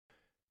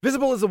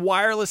Visible is a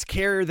wireless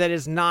carrier that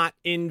is not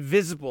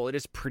invisible. It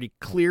is pretty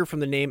clear from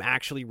the name.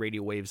 Actually,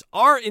 radio waves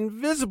are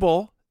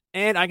invisible,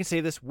 and I can say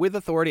this with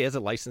authority as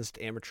a licensed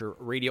amateur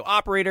radio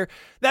operator.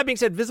 That being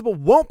said, Visible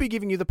won't be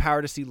giving you the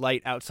power to see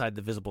light outside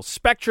the visible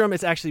spectrum.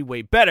 It's actually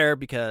way better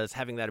because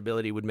having that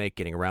ability would make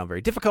getting around very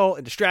difficult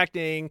and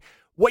distracting.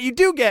 What you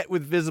do get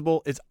with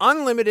Visible is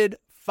unlimited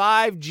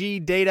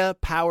 5G data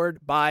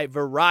powered by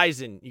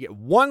Verizon. You get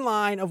one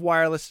line of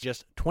wireless,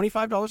 just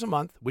 $25 a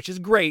month, which is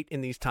great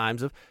in these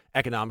times of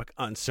economic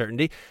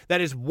uncertainty. That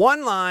is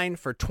one line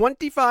for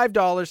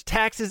 $25,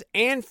 taxes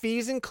and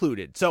fees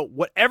included. So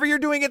whatever you're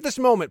doing at this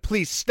moment,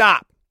 please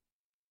stop.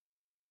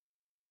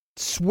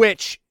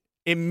 Switch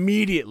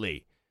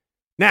immediately.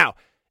 Now,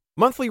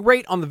 monthly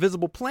rate on the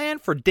Visible plan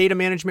for data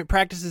management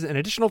practices and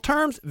additional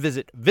terms,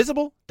 visit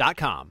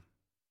visible.com.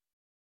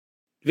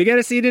 Wie geht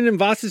es Ihnen?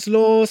 Was ist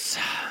los?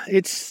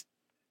 It's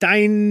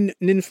deinen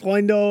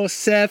Freundo,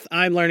 Seth.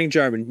 I'm learning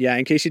German. Yeah,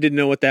 in case you didn't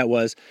know what that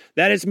was.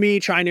 That is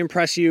me trying to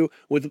impress you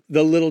with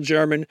the little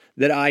German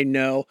that I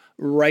know.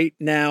 Right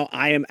now,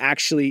 I am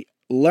actually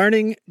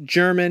learning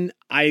German.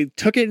 I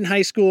took it in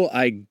high school.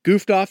 I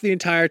goofed off the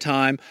entire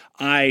time.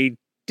 I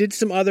did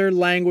some other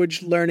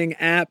language learning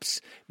apps.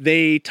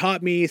 They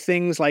taught me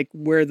things like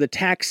where the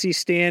taxi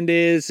stand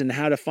is and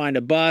how to find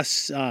a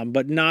bus,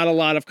 but not a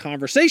lot of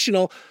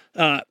conversational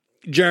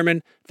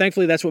German.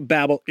 Thankfully, that's what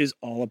Babbel is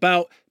all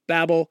about.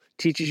 Babbel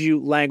teaches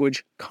you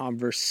language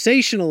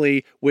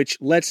conversationally, which,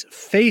 let's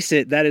face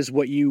it, that is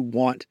what you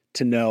want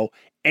to know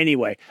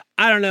anyway.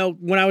 I don't know.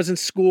 When I was in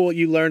school,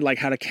 you learned like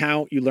how to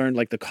count. You learned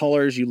like the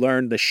colors. You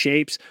learned the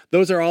shapes.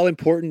 Those are all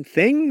important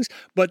things,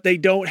 but they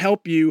don't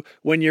help you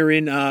when you're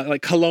in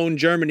like Cologne,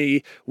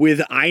 Germany with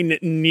Ein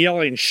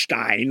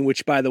Nierenstein,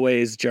 which, by the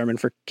way, is German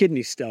for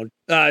kidney stone.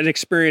 An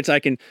experience I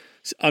can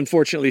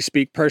unfortunately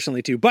speak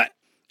personally to, but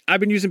I've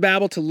been using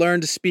Babbel to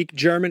learn to speak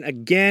German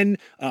again,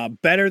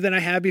 better than I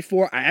have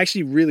before. I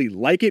actually really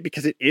like it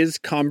because it is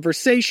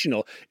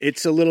conversational.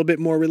 It's a little bit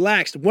more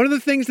relaxed. One of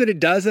the things that it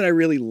does that I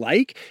really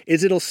like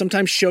is it'll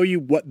sometimes show you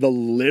what the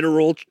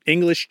literal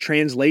English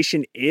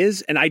translation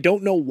is. And I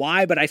don't know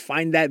why, but I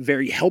find that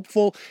very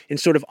helpful in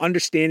sort of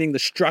understanding the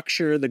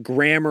structure, the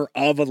grammar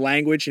of a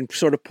language and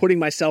sort of putting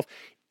myself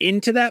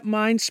into that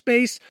mind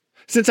space.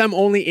 Since I'm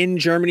only in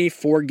Germany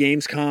for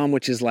Gamescom,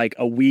 which is like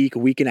a week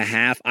and a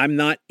half, I'm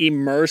not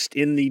immersed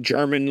in the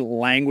German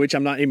language.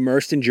 I'm not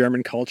immersed in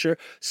German culture.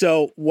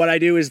 So what I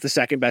do is the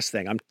second best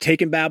thing. I'm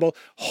taking Babbel.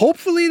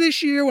 Hopefully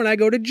this year when I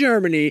go to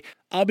Germany,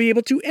 I'll be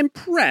able to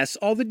impress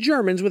all the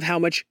Germans with how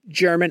much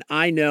German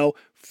I know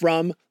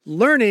from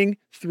learning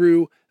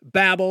through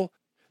Babbel.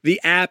 The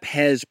app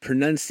has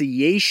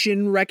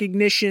pronunciation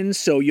recognition,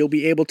 so you'll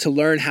be able to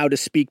learn how to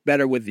speak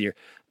better with your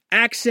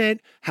accent,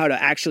 how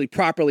to actually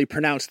properly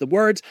pronounce the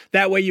words.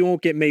 That way you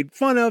won't get made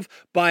fun of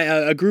by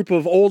a group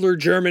of older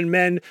German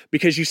men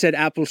because you said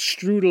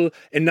Apfelstrudel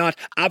and not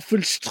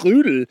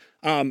Apfelstrudel.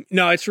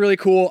 No, it's really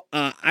cool.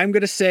 I'm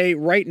going to say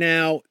right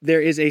now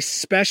there is a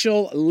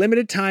special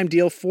limited time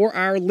deal for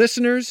our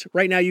listeners.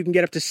 Right now you can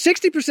get up to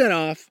 60%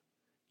 off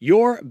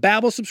your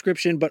Babbel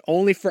subscription, but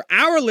only for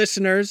our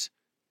listeners,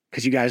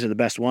 because you guys are the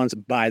best ones,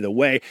 by the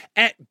way,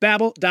 at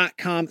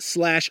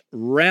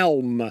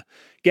babbel.com/realm.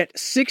 Get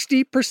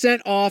 60%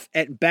 off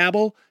at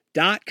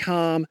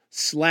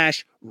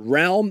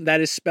babbel.com/realm. That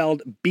is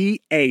spelled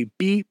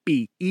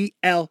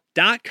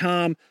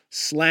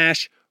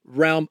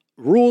BABBEL.com/realm.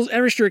 Rules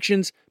and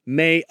restrictions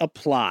may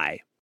apply.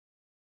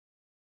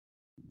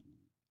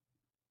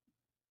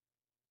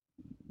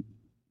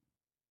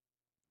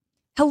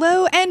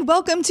 Hello and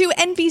welcome to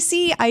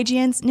NVC,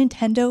 IGN's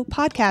Nintendo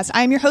podcast.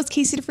 I'm your host,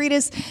 Casey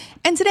DeFreitas,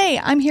 and today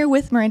I'm here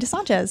with Miranda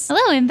Sanchez.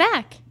 Hello, I'm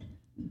back.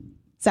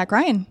 Zach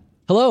Ryan.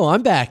 Hello,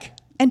 I'm back.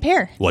 And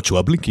Pear. What you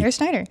up, Blinky? Pear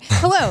Snyder.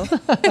 Hello.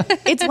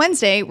 It's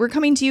Wednesday. We're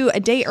coming to you a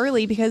day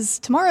early because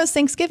tomorrow's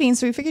Thanksgiving,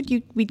 so we figured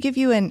we'd give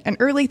you an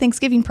early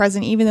Thanksgiving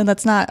present, even though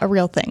that's not a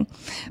real thing.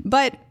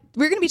 But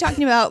we're going to be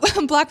talking about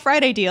Black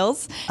Friday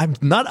deals. I'm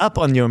not up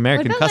on your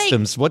American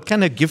customs. What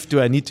kind of gift do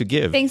I need to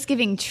give?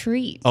 Thanksgiving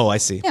treat. Oh, I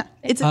see. Yeah,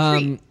 it's a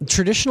treat.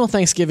 Traditional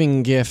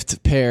Thanksgiving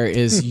gift pair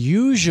is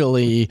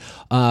usually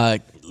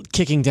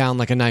kicking down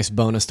like a nice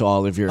bonus to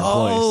all of your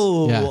employees.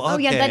 Oh, yeah. Okay. Oh,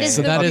 yeah, that is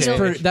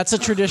So that's a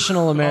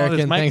traditional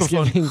American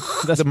Thanksgiving.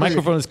 The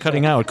microphone is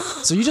cutting out.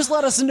 So you just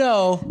let us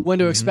know when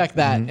to expect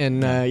that,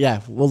 and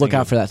we'll look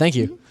out for that. Thank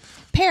you.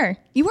 Pear,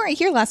 you weren't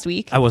here last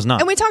week. I was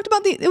not. And we talked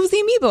about it was the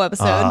Amiibo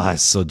episode. I'm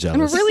so jealous.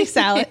 And we're really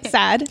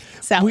sad.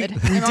 I'm already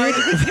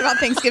thinking about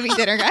Thanksgiving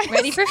dinner, guys.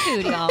 Ready for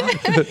food, y'all.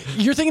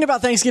 You're thinking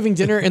about Thanksgiving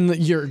dinner and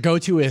your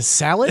go-to is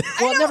salad?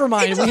 Well, never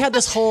mind. We had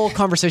this whole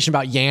conversation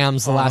about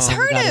yams the last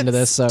time we got into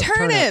this. So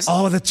Turnips.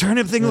 Oh, the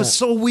turnip thing was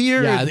so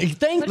weird. Yeah,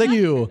 thank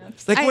you.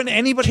 Like when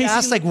anybody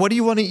asks, like, what do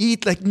you want to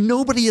eat? Like,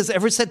 nobody has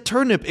ever said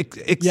turnip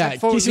except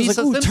for Casey was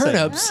Lisa like, ooh, Simpson.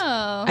 turnips. Oh.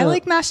 I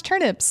like mashed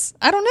turnips.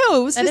 I don't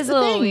know. It was That just is a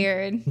little thing.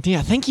 weird.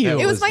 Yeah, thank you.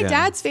 It was my Yeah.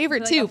 dad's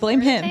favorite Like too. a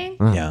Blame Florida him.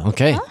 thing? Yeah,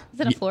 okay. Is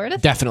it a Florida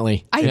thing?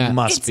 Definitely.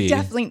 Must it's be.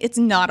 Definitely, it's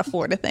not a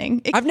Florida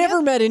thing. I've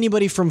never met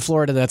anybody from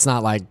Florida that's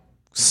not like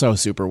so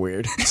super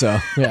weird. So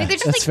yeah, Like,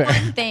 there's that's just like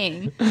fair. one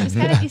thing. There's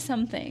got to be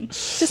something.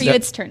 For you,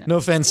 it's turnip. No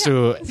offense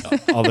to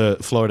all the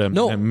Florida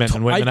men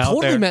and women I out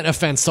totally there. meant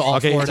offense to all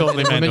Okay, Florida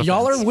totally women. meant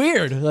Y'all offense. are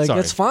weird. Like Sorry.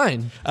 that's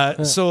fine. I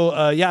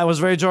was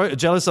very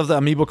jealous of the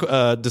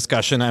Amiibo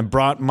discussion. I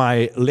brought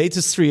my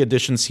latest 3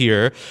 editions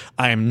here.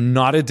 I am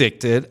not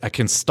addicted. I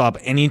can stop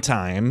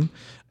anytime.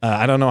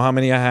 I don't know how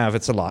many I have.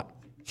 It's a lot.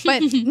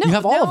 But no, You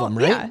have all of them,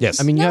 right? Yeah. Yes.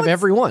 I mean, you have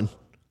every one.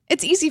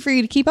 It's easy for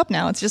you to keep up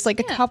now. It's just like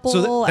a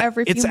couple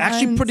every few it's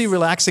actually months. pretty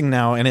relaxing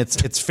now, and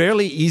it's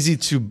fairly easy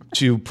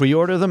to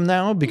pre-order them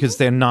now because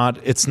they're not.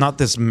 It's not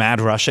this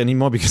mad rush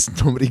anymore because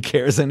nobody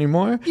cares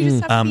anymore. You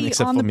just have to be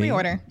except on for the me.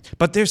 pre-order.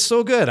 But they're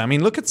so good. I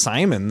mean, look at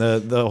Simon.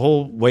 The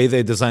whole way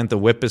they designed the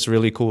whip is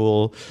really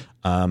cool.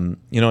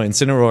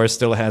 Incineroar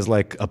still has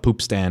like a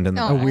poop stand and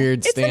A weird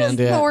It's in stand.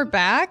 his Yeah. lower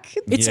back.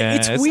 It's Yeah,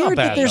 it's not weird that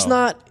bad, there's though.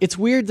 not. It's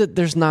weird that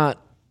there's not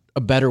a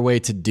better way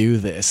to do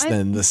this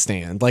than the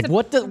stand. Like,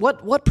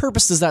 what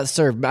purpose does that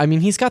serve? I mean,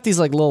 he's got these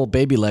like little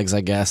baby legs,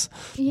 I guess.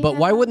 But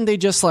why wouldn't they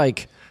just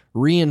like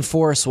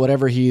reinforce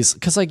whatever he's?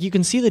 Because like you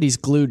can see that he's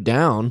glued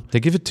down. they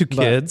give it to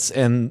kids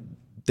and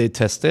they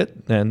test it.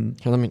 And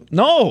Here, let me.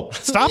 no,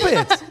 stop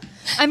it.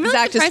 I'm really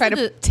Zach just tried surprised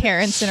to that tear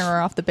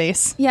Incineroar off the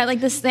base. like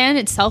the stand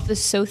itself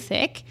is so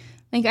thick.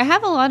 Like I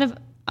have a lot of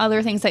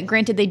other things that,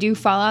 granted, they do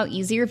fall out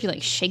easier if you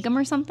like shake them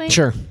or something.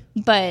 Sure.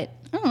 But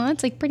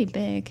that's like pretty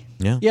big.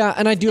 Yeah,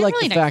 and I do like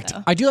really the nice, fact.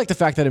 though. I do like the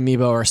fact that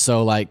Amiibo are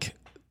so like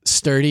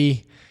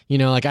sturdy. You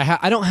know, like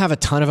I don't have a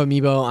ton of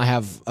Amiibo. I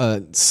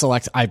have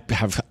select. I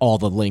have all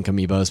the Link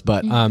Amiibos,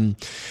 but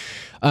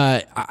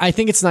I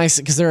think it's nice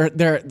because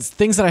there are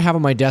things that I have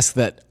on my desk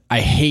that I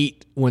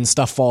hate when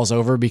stuff falls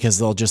over because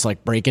they'll just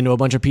like break into a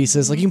bunch of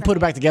pieces. Like you can put it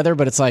back together,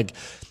 but it's like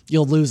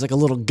you'll lose like a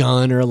little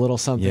gun or a little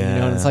something. You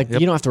know, and it's like you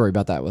don't have to worry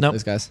about that with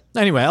those guys.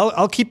 Anyway,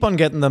 I'll keep on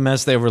getting them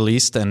as they're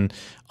released, and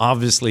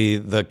obviously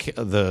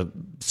the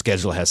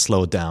schedule has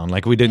slowed down.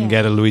 Like we didn't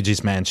get a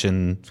Luigi's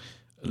Mansion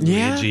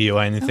Luigi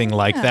or anything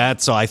like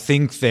that. So I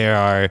think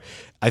they're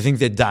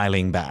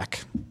dialing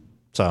back.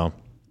 So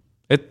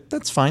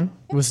that's fine.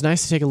 It was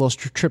nice to take a little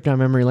trip down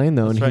memory lane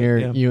though, and right, hear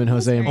yeah. you and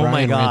Jose and Oh Brian my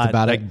rant god!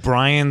 about Like it.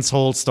 Brian's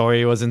whole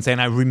story was insane.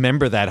 I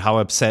remember that, how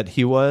upset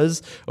he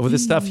was over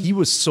this stuff. He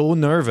was so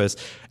nervous,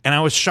 and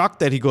I was shocked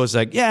that he goes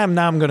like, "Yeah,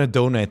 now I'm gonna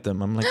donate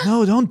them." I'm like,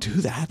 "No, don't do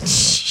that.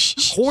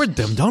 Hoard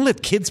them. Don't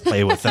let kids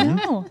play with them."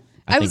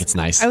 I think it's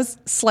nice. I was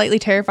slightly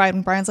terrified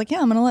when Brian's like, "Yeah,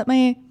 I'm going to let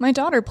my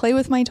daughter play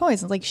with my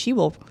toys." I was like, she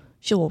will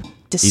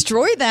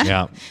destroy them.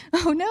 Yeah,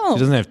 Oh no. he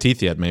doesn't have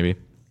teeth yet. Maybe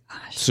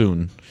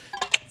soon.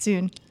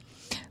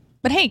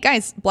 But hey,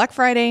 guys, Black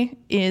Friday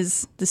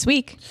is this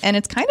week, and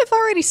it's kind of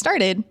already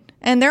started.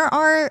 And there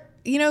are,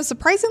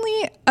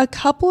 surprisingly, a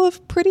couple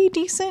of pretty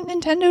decent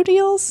Nintendo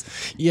deals.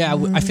 Yeah,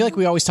 I feel like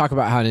we always talk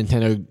about how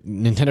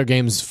Nintendo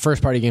games,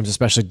 first party games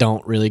especially,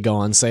 don't really go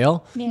on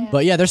sale. Yeah.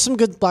 But yeah, there's some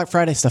good Black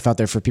Friday stuff out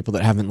there for people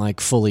that haven't like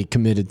fully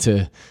committed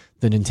to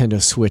the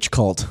Nintendo Switch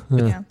cult.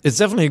 Yeah. It's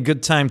definitely a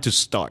good time to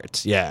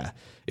start. Yeah.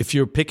 If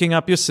you're picking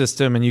up your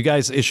system, and you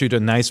guys issued a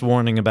nice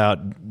warning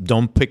about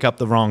don't pick up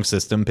the wrong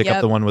system, pick up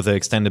Yep. the one with the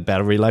extended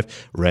battery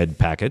life, red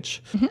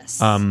package.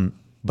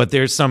 But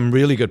there's some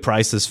really good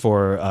prices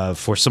for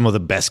some of the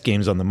best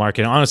games on the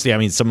market. Honestly, I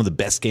mean, some of the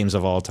best games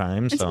of all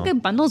time. And some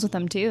good bundles with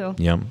them too.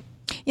 Yeah.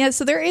 Yeah,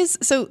 so there is.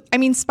 So, I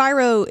mean,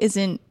 Spyro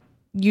isn't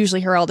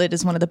usually heralded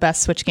as one of the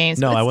best Switch games.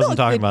 No, but it's I wasn't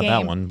still a talking good about that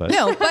game. one, but-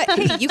 No, but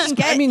hey, you can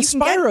get. I mean, you can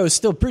get- Spyro is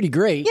still pretty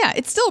great. Yeah,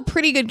 it's still a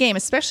pretty good game,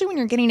 especially when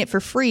you're getting it for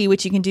free,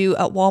 which you can do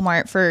at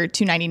Walmart for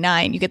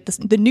 $2.99. You get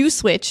the new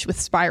Switch with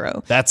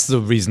Spyro. That's the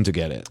reason to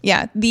get it.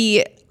 Yeah,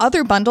 the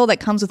other bundle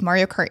that comes with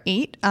Mario Kart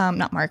 8,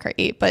 not Mario Kart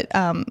 8, but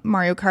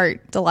Mario Kart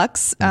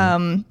Deluxe.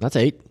 That's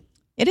 8.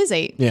 It is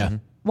 8. Yeah.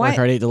 Why- Mario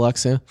Kart 8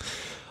 Deluxe, yeah.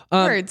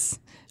 Words.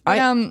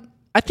 But,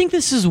 I think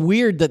this is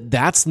weird that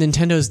that's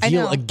Nintendo's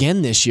deal know.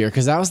 again this year,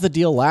 because that was the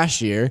deal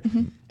last year,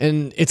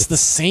 and it's the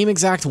same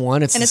exact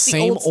one. It's And the it's the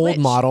same old old Switch.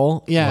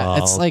 model. Yeah, Well,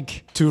 it's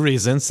like 2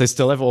 reasons. They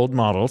still have old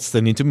models.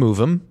 They need to move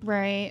them.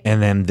 Right.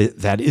 And then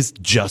that is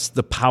just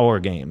the power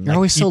game. You're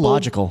always so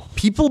logical.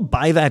 People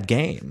buy that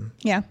game.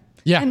 yeah.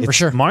 yeah, for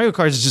sure. Mario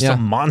Kart is just Yeah. a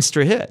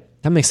monster hit.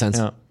 That makes sense.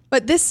 Yeah.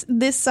 But this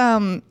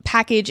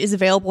package is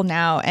available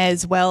now,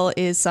 as well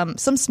as some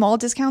small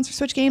discounts for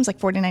Switch games, like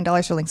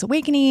 $49 for Link's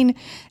Awakening.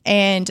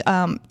 And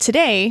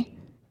today,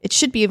 it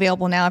should be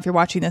available now if you're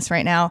watching this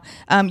right now.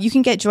 You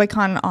can get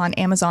Joy-Con on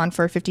Amazon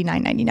for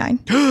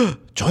 $59.99.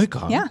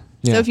 Joy-Con. Yeah.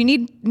 Yeah. So if you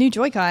need new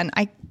Joy-Con,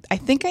 I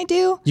think I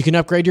do. You can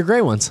upgrade your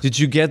gray ones. Did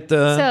you get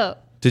the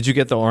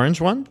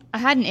orange one? I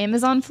had an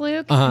Amazon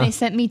fluke, and they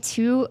sent me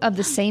 2 of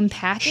the same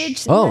package.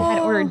 So Oh. I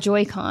had ordered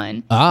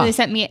Joy-Con. Ah. So they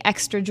sent me an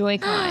extra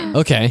Joy-Con.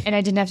 Okay. And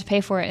I didn't have to pay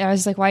for it. And I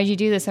was just like, why did you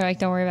do this? They're like,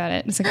 don't worry about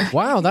it. It's like,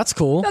 Wow, that's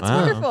cool. That's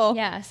wonderful.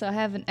 yeah, so I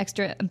have an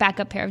extra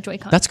backup pair of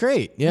Joy-Con. That's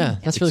great. Yeah,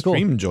 that's really cool.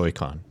 Extreme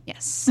Joy-Con.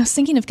 yes. I was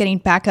thinking of getting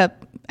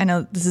backup. I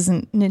know this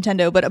isn't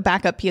Nintendo, but a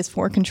backup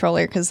PS4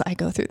 controller because I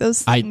go through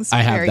those I things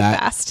have very that.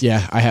 fast.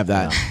 Yeah, I have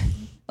that.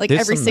 Like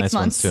There's every some 6 nice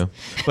ones months.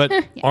 too. But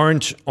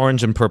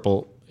orange and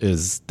purple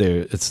is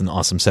there. It's an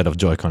awesome set of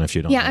Joy-Con if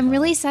you don't. Yeah, know I'm that.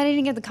 really excited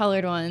to get the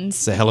colored ones.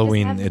 It's a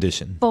Halloween Just have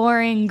edition.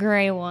 Boring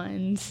gray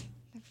ones.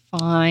 They're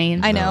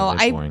fine. I know.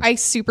 they're boring. I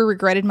super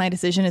regretted my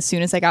decision as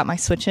soon as I got my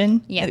Switch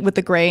in Yeah. with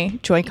the gray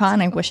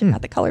Joy-Con. I wish I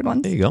got the colored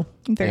ones. There you go.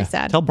 I'm very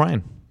sad. Tell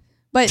Brian.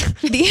 But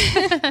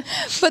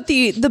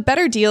the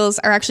better deals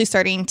are actually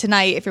starting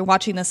tonight if you're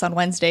watching this on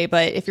Wednesday.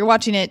 But if you're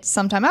watching it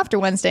sometime after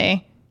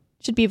Wednesday,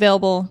 it should be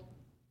available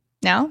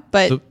now.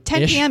 But So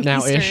 10 p.m.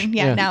 now-ish? Eastern.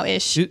 Yeah, Yeah.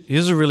 now-ish.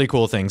 Here's a really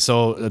cool thing.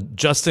 So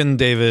Justin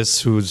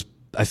Davis, who's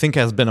I think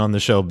has been on the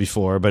show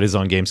before, but is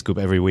on GameScoop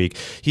every week.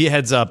 He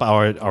heads up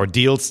our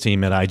deals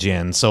team at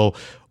IGN. So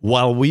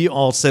while we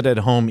all sit at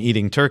home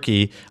eating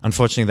turkey,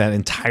 unfortunately, that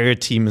entire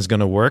team is going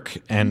to work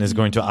and is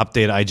going to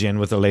update IGN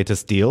with the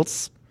latest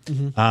deals.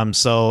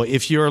 So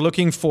if you're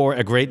looking for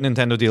a great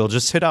Nintendo deal,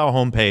 just hit our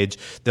homepage.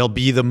 There'll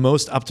be the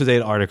most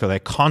up-to-date article. They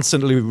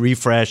constantly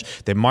refresh.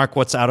 They mark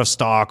what's out of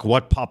stock,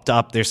 what popped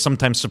up. There's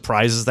sometimes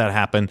surprises that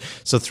happen.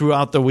 So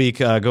throughout the week,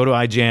 go to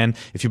IGN.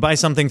 If you buy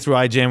something through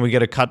IGN, we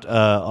get a cut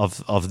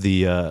of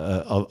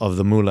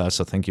the moolah.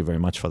 So thank you very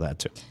much for that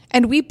too.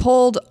 And we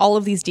pulled all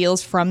of these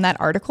deals from that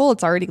article.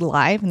 It's already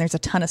live, and there's a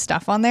ton of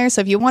stuff on there. So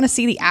if you want to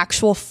see the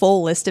actual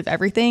full list of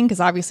everything,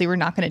 because obviously we're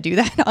not going to do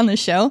that on the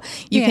show,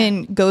 you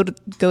can go to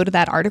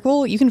that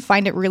article. You can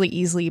find it really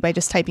easily by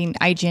just typing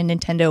IGN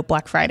Nintendo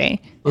Black Friday.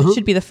 It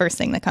should be the first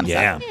thing that comes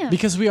up.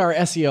 Because we are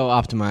SEO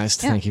optimized.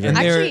 Thank you very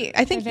much. Actually,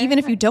 I think even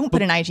if you don't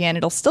put an IGN,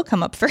 it'll still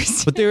come up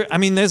first. But there are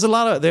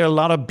a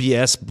lot of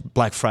BS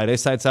Black Friday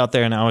sites out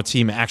there, and our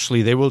team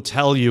actually they will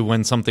tell you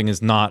when something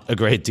is not a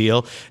great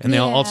deal, and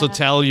they'll also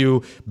tell you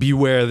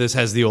beware this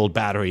has the old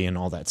battery and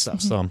all that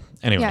stuff. So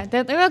anyway, Yeah,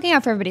 they're looking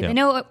out for everybody. Yeah. They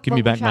know what Give me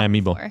we're back my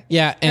shopping amiibo. for.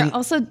 Yeah, They're and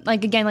also,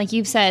 like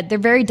you've said, they're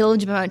very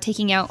diligent about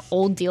taking out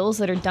old deals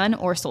that are done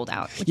or sold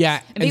out. yeah,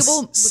 They and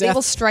will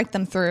Seth, strike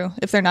them through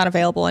if they're not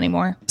available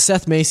anymore.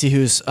 Seth Macy,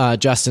 who's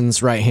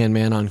Justin's right hand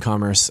man on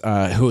commerce,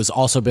 who has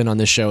also been on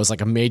this show, is like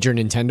a major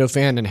Nintendo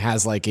fan and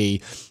has like a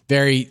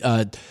very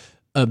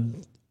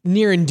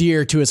near and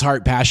dear to his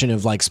heart passion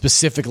of like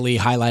specifically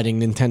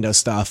highlighting Nintendo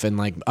stuff and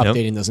like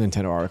updating those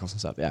Nintendo articles and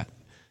stuff. Yeah,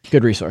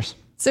 good resource.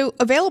 So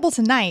available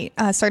tonight,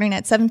 starting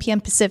at 7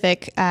 p.m.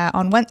 Pacific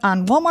on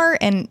Walmart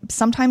and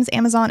sometimes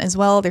Amazon as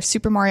well. There's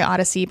Super Mario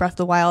Odyssey, Breath of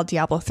the Wild,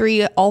 Diablo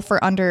 3, all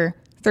for under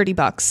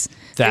 $30.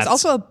 There's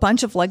also a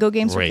bunch of Lego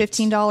games great. for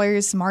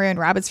 $15, Mario and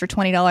Rabbids for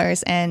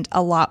 $20, and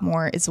a lot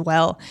more as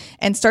well.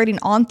 And starting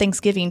on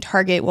Thanksgiving,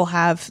 Target will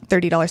have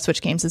 $30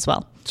 Switch games as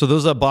well. So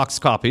those are box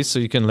copies, so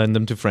you can lend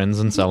them to friends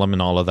and sell them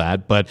and all of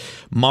that. But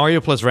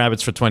Mario plus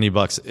Rabbids for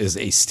 $20 is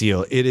a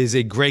steal. It is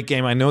a great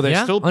game. I know there's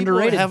still people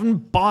underrated. who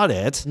haven't bought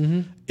it.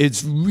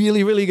 It's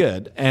really, really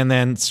good. And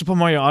then Super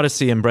Mario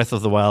Odyssey and Breath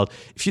of the Wild.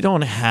 If you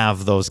don't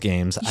have those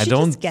games, I should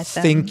don't just get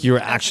them. think you're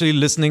actually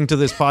listening to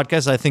this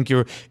podcast. I think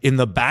you're in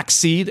the back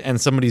seat and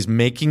somebody's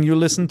making you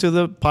listen to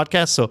the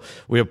podcast. So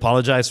we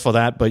apologize for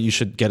that, but you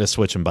should get a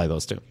Switch and buy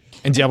those too.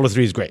 And Diablo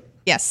 3 is great.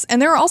 Yes,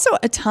 and there are also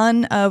a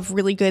ton of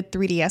really good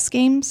 3DS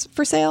games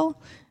for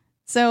sale.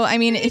 So I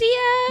mean, so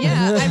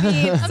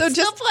still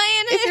just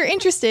playing if you're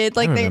interested,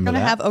 like they're remember going to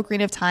that. have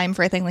Ocarina of Time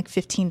for I think like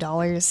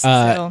 $15. So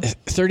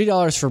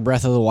 $30 for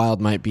Breath of the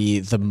Wild might be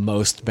the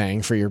most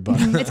bang for your buck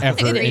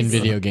ever it in is.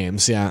 video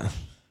games. Yeah.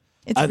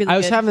 it's really I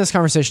was good. having this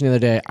conversation the other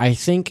day. I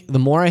think the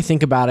more I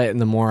think about it and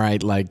the more I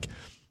like,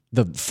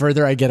 the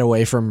further I get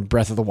away from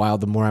Breath of the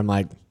Wild, the more I'm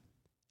like,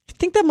 I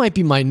think that might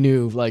be my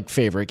new like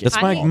favorite game.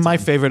 That's my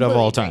favorite of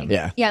all time.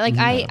 Yeah. Yeah, like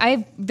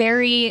I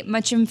very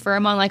much am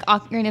firm on like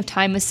Ocarina of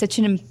Time was such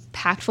an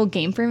impactful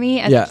game for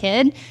me as Yeah. a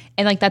kid,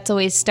 and like that's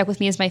always stuck with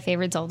me as my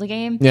favorite Zelda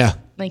game. Yeah.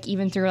 Like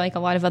even through like a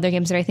lot of other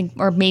games that I think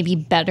are maybe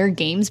better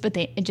games, but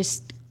it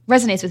just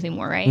resonates with me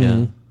more, right?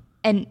 Yeah.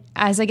 And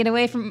as I get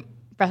away from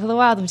Breath of the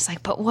Wild, I'm just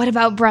like, but what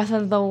about Breath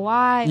of the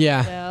Wild?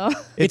 Yeah. though?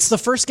 It's the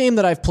first game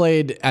that I've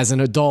played as an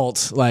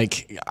adult.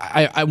 Like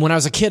I when I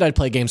was a kid, I'd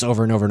play games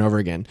over and over and over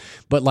again.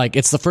 But like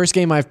it's the first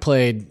game I've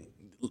played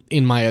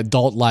in my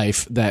adult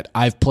life that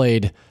I've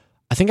played.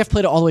 I think I've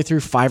played it all the way through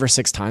 5 or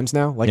 6 times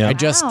now. Like I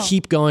just Wow.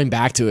 keep going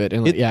back to it.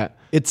 And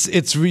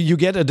You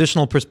get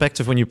additional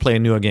perspective when you play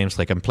newer games.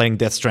 Like I'm playing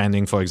Death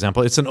Stranding, for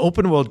example. It's an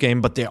open world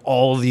game, but there are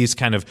all these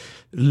kind of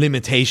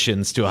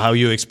limitations to how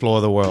you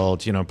explore the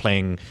world. You know,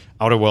 playing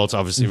Outer Worlds,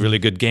 obviously, really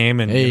good game,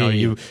 and you know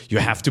you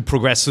have to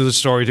progress through the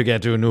story to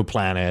get to a new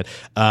planet.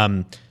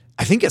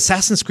 I think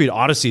Assassin's Creed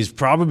Odyssey is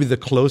probably the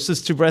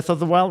closest to Breath of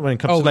the Wild when it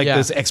comes to like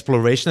this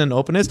exploration and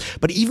openness.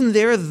 But even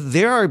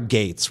there are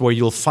gates where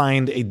you'll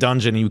find a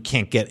dungeon and you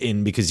can't get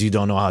in because you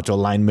don't know how to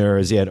align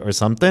mirrors yet or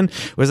something.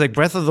 Whereas like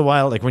Breath of the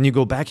Wild, like when you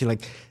go back, you're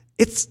like,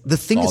 the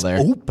thing is there.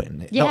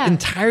 open. Yeah. The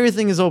entire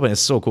thing is open.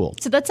 It's so cool.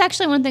 So that's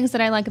actually one of the things that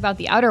I like about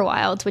the Outer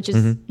Wilds, which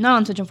is not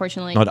on Switch,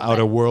 unfortunately. Not but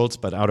Outer Worlds,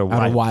 but Outer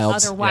Wilds.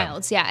 Wilds. Outer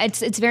Wilds. Yeah,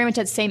 it's very much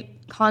that same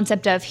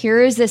concept of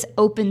here is this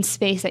open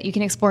space that you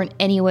can explore in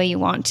any way you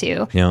want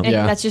to. Yeah. And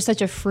Yeah. that's just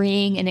such a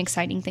freeing and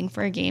exciting thing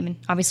for a game. And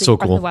obviously, So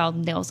Breath cool. of the Wild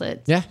nails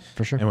it. Yeah,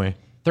 for sure. Anyway,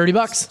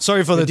 $30.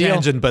 Sorry for the Good deal.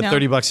 tangent, but No.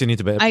 $30 you need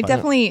to pay. I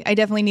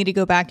definitely need to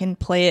go back and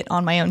play it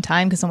on my own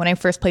time because when I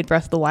first played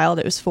Breath of the Wild,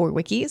 it was 4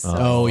 wikis. So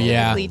Oh,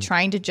 yeah. really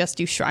trying to just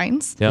do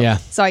shrines. Yep. Yeah.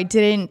 So I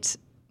didn't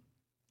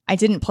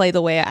play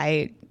the way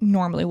I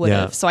normally would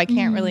have. So I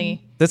can't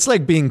really. That's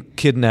like being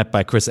kidnapped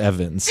by Chris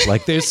Evans.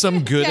 Like there's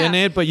some good Yeah, in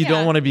it, but you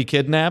don't yeah. want to be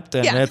kidnapped.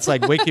 And Yeah. that's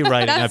like wiki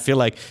writing, I feel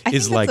like, I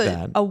is think like that's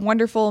that. a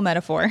wonderful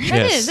metaphor. That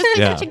Yes. is. That's like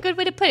Yeah. such a good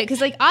way to put it.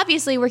 Because like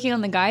obviously working on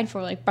the guide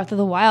for like Breath of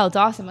the Wild is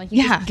awesome. Like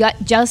you Yeah.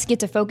 just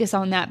get to focus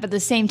on that. But at the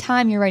same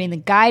time, you're writing the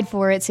guide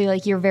for it, so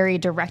like you're very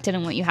directed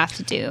on what you have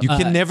to do. You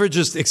can never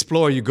just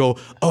explore. You go,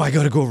 oh, I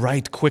got to go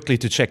right quickly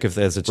to check if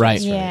there's a chance. Right.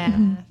 yeah.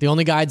 The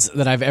only guides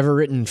that I've ever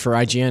written for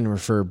IGN were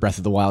for Breath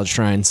of the Wild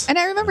shrines. And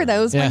I remember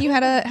those when you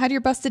had your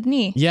busted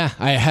knee. Yeah,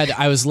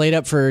 I was laid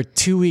up for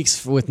 2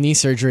 weeks with knee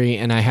surgery,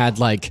 and I had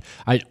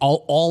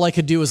all I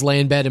could do was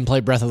lay in bed and play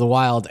Breath of the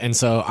Wild, and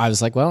so I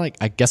was like, well,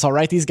 I guess I'll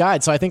write these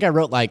guides. So I think I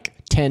wrote like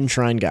 10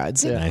 shrine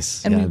guides. Yeah.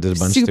 Nice. And Yeah, I we did a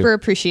bunch super too.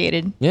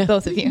 appreciated Yeah.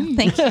 both of you.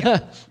 Thank you.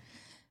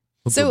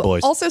 So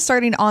boys. also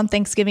starting on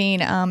Thanksgiving,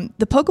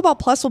 the Pokeball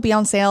Plus will be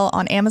on sale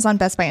on Amazon,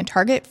 Best Buy, and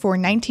Target for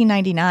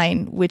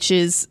 $19.99, which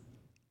is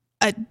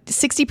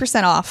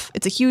 60% off.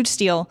 It's a huge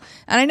steal.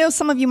 And I know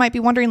some of you might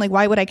be wondering, like,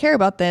 why would I care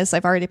about this?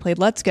 I've already played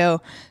Let's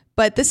Go.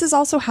 But this is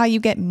also how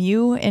you get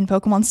Mew in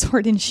Pokemon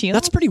Sword and Shield.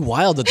 That's pretty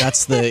wild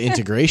that's the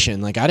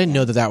integration. Like I didn't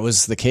know that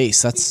was the case.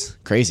 That's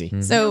crazy.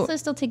 You So, also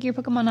still take your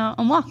Pokemon out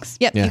on walks.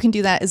 yep, Yeah. you can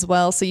do that as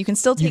well. So you can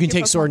still take You can your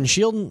take Pokemon- Sword and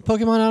Shield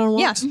Pokemon out on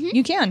Yeah, walks?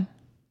 you can.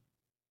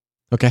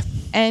 Okay.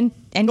 And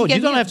No, get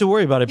you don't Mew. have to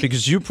worry about it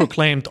because you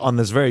proclaimed on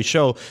this very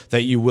show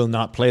that you will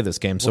not play this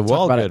game. So We'll we're talk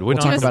all about it. good. We We'll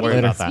don't talk have to about it worry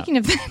later. about that. Speaking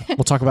of that,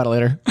 We'll talk about it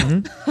later.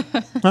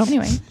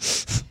 anyway.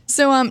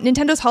 So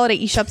Nintendo's holiday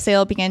eShop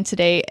sale began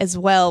today as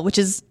well, which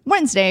is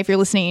Wednesday if you're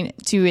listening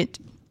to it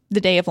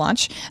the day of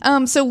launch.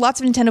 So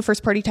lots of Nintendo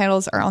first-party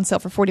titles are on sale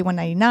for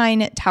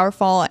 $41.99.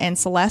 Towerfall and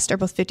Celeste are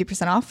both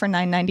 50% off for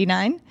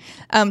 $9.99.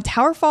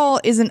 Towerfall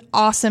is an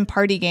awesome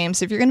party game.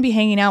 So if you're going to be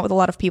hanging out with a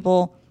lot of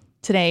people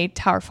today,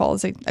 Towerfall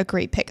is a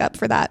great pickup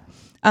for that.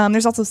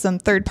 There's also some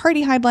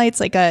third-party highlights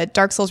like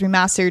Dark Souls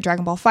Remastered,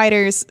 Dragon Ball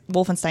FighterZ,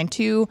 Wolfenstein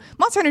 2,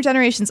 Monster Hunter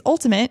Generations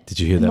Ultimate.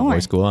 Did you hear and that more.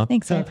 voice go up?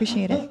 Thanks, I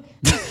appreciate it.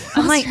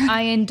 I'm like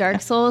in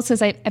Dark Souls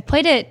because I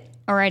played it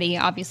already,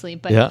 obviously,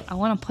 but Yeah. I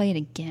want to play it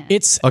again.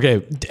 It's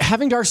Okay.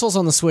 having Dark Souls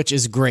on the Switch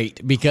is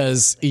great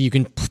because you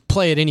can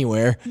play it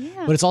anywhere,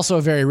 but it's also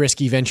a very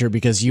risky venture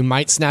because you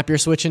might snap your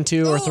Switch in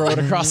two or throw it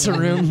across the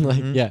room.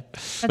 Like, yeah.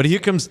 But here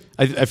comes,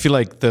 I feel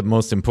like the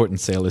most important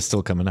sale is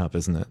still coming up,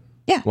 isn't it?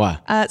 Yeah. Wow.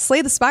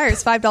 Slay the Spire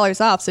is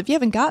 $5 off. So if you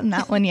haven't gotten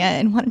that one yet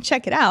and want to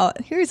check it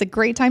out, here's a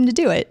great time to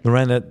do it.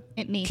 Miranda,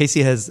 me.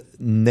 Casey has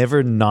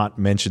never not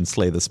mentioned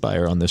Slay the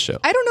Spire on this show.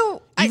 I don't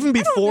know. Even I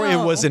don't before it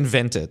know. was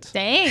invented.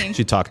 Dang.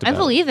 She talked about I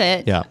believe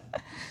it. Yeah.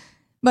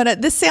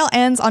 But this sale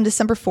ends on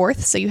December 4th,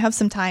 so you have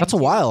some time. That's a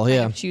to while, kind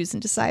yeah. of choose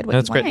and decide what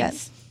That's you want great. to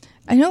get.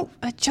 I know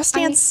Just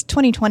Dance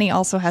 2020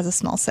 also has a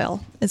small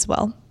sale as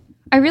well.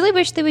 I really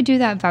wish they would do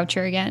that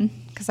voucher again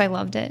because I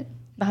loved it.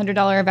 The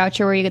 $100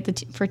 voucher where you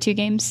get for 2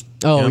 games.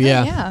 Oh,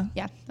 yeah. Yeah,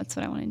 Yeah, that's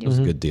what I want to do. It's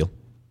a good deal.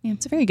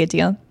 it's a very good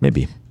deal.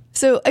 Maybe.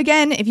 So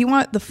again, if you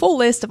want the full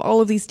list of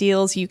all of these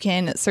deals, you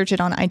can search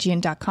it on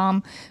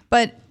IGN.com.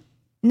 But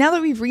now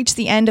that we've reached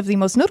the end of the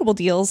most notable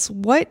deals,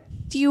 what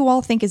do you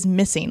all think is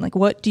missing? Like,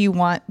 what do you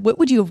want? What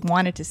would you have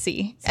wanted to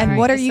see? And Sorry,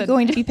 what are I you said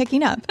going to be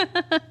picking up?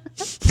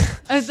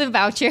 Oh, the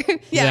voucher.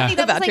 Yeah, I think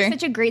the that was voucher. like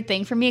such a great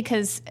thing for me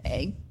because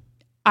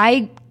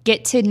I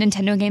get to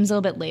Nintendo games a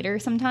little bit later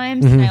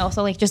sometimes. And I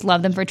also like just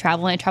love them for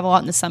travel, and I travel out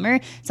in the summer.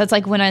 So that's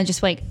like when I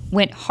just like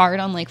went hard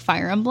on like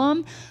Fire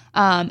Emblem.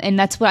 And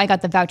that's what I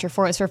got the voucher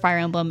for, was for Fire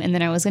Emblem. And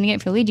then I was going to get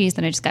it for Luigi's,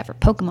 then I just got it for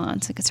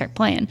Pokemon so I could start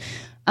playing.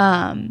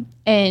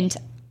 And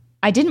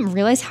I didn't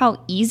realize how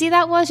easy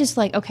that was. Just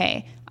like,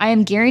 okay, I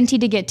am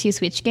guaranteed to get 2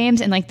 Switch games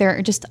and like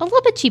they're just a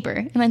little bit cheaper.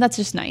 And like, that's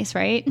just nice,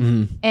 right?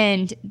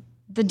 And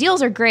the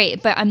deals are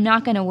great, but I'm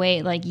not going to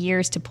wait like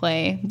years to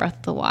play Breath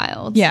of the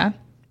Wild. Yeah.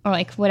 Or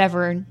like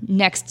whatever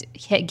next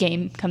hit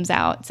game comes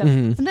out. So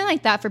something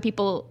like that for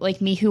people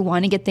like me who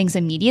want to get things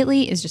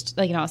immediately is just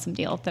like an awesome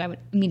deal that I would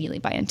immediately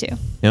buy into.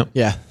 Yep.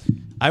 Yeah.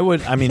 I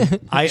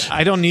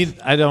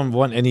don't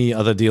want any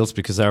other deals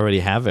because I already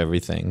have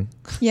everything.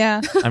 Yeah.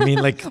 I mean,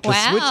 like the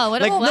Wow, Switch,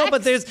 what a like no,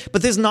 flex.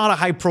 but there's not a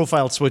high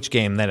profile Switch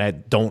game that I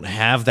don't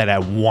have that I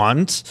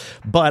want.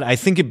 But I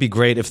think it'd be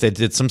great if they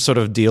did some sort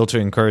of deal to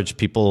encourage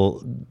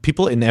people.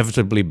 People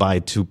inevitably buy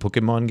 2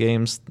 Pokemon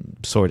games,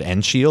 Sword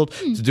and Shield,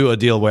 to do a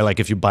deal where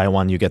like if you buy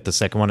one, you get the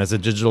second one as a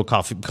digital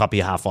copy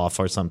half off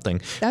or something.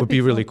 Would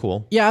be really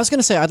cool. Yeah, I was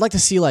gonna say I'd like to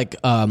see like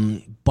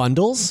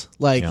bundles.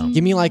 Like,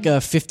 give me like a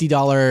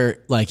 $50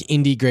 like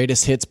indie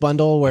greatest hits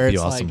bundle where That'd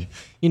it's be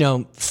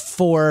awesome. like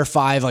 4 or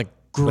 5 like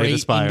great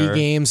Spire. indie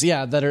games.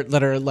 Yeah,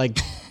 that are like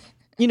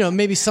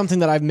maybe something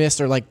that I've missed,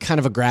 or like kind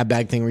of a grab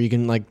bag thing where you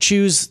can like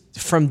choose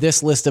from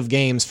this list of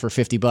games for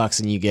 $50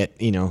 and you get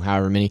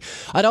however many.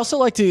 I'd also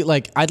like to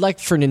I'd like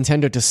for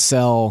Nintendo to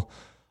sell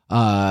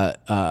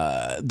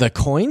the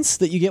coins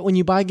that you get when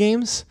you buy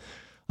games.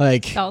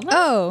 Like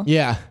Oh.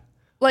 yeah.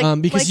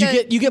 like because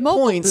you get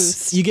mobile points.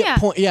 boost. You get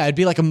point. Yeah, it'd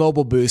be like a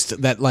mobile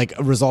boost that like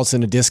results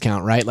in a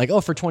discount, right? Like,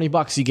 for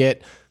 $20 you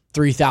get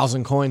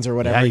 3,000 coins or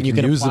whatever. Yeah, and you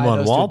can use apply them on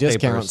those to wallpapers.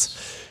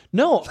 discounts.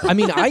 No, I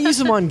mean I use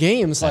them on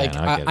games. Like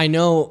I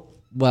know.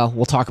 Well,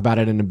 we'll talk about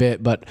it in a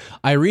bit, but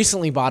I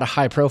recently bought a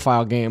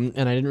high-profile game,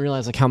 and I didn't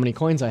realize like how many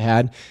coins I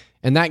had.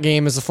 And that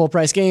game is a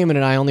full-price game, and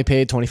I only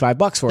paid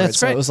 $25 for it.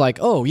 So it was like,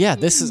 oh yeah,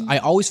 this is. I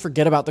always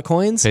forget about the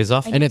coins. Pays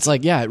off, and it's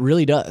like, yeah, it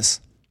really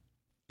does.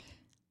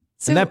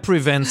 And that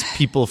prevents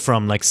people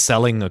from like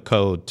selling a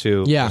code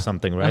too, Yeah. or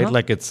something, right?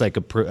 Like it's like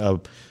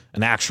an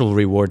actual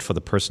reward for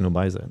the person who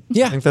buys it.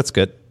 Yeah. I think that's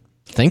good.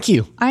 Thank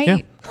you. Yeah,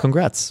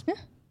 congrats. Yeah.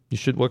 You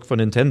should work for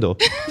Nintendo.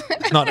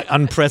 It's not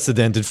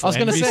unprecedented for I was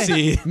going to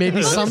NVC. say,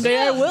 maybe someday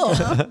I will.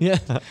 Yeah.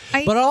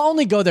 But I'll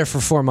only go there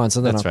for 4 months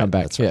and then That's I'll come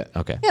right, back. that's right.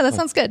 Okay. Yeah, that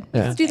sounds good.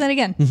 Let's do that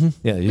again.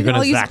 Yeah, We you're can going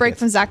all to use a break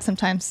from Zach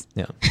sometimes.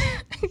 Yeah.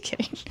 I'm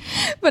kidding.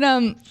 But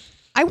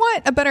I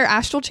want a better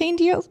Astral Chain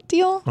deal.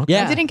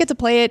 Yeah. I didn't get to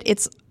play it.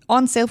 It's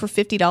on sale for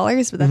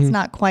 $50, but that's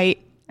not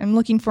quite. I'm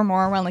looking for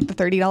more around like the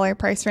 $30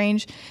 price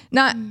range.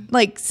 Not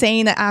like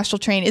saying that Astral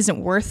Chain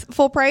isn't worth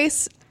full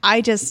price.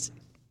 I just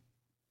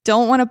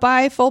don't want to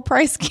buy full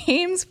price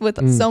games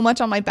with so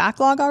much on my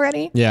backlog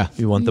already. Yeah.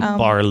 You want the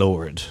bar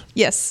lowered.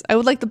 Yes, I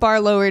would like the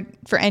bar lowered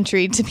for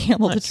entry to be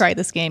able to try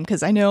this game,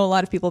 because I know a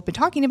lot of people have been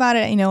talking about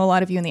it. I know a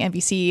lot of you in the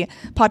NVC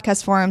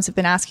podcast forums have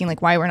been asking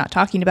like why we're not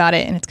talking about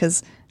it, and it's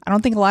because I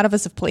don't think a lot of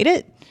us have played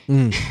it.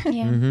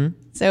 Yeah.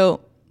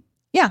 So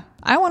yeah,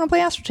 I want to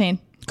play Astral Chain.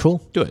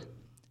 Cool. Do it.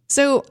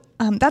 So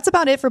that's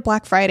about it for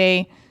Black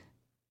Friday.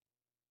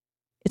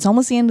 It's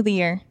almost the end of the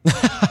year.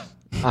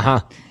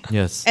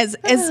 Yes.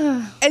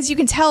 As you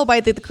can tell by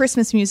the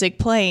Christmas music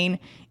playing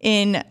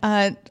in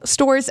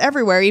stores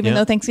everywhere, even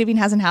though Thanksgiving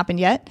hasn't happened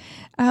yet.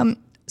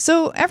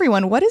 So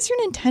everyone, what is your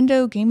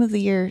Nintendo Game of the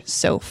Year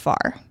so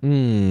far?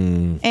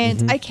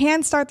 And I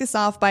can start this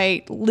off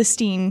by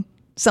listing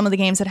some of the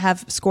games that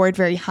have scored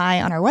very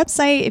high on our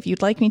website, if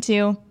you'd like me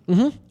to.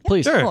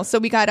 Please. Sure. Cool. So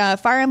we got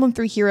Fire Emblem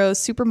 3 Heroes,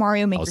 Super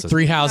Mario Maker,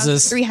 Three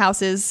houses. Three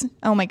Houses.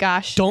 Oh my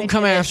gosh. Don't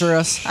come after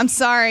us. I'm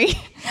sorry.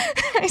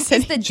 I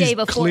said It's the She's day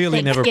before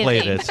clearly never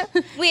played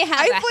Thanksgiving. it. We have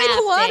I played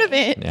a lot of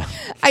it. Yeah.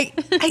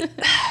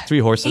 I 3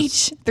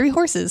 horses. Three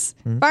Horses.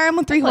 Fire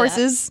Emblem 3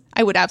 Horses.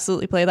 I would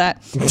absolutely play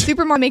that.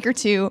 Super Mario Maker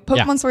 2,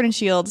 Pokemon Sword and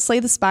Shield, Slay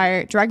the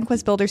Spire, Dragon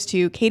Quest Builders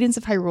 2, Cadence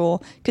of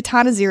Hyrule,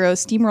 Katana Zero,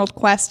 SteamWorld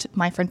Quest,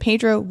 My Friend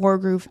Pedro,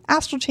 Wargroove,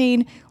 Astral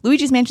Chain,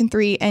 Luigi's Mansion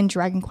 3, and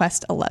Dragon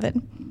Quest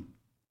 11.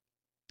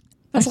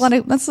 That's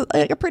that's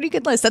a pretty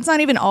good list. That's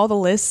not even all the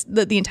lists,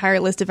 the entire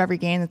list of every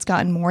game that's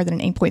gotten more than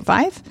an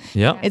 8.5.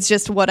 Yeah. It's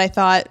just what I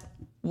thought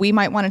we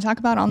might want to talk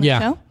about on the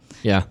show.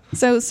 Yeah.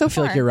 So I feel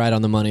far. like you're right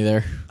on the money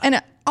there.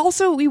 And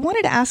also, we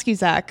wanted to ask you,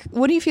 Zach,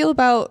 what do you feel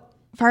about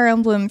Fire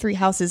Emblem 3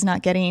 Houses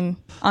not getting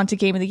onto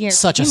Game of the Year?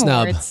 Such a Game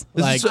snub. Awards?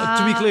 This is,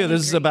 to be clear,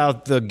 this is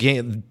about the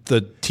game,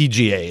 the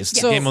TGAs,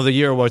 So- Game of the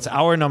Year Awards.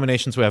 Our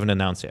nominations we haven't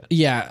announced yet.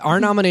 Yeah, our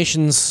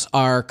nominations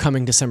are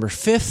coming December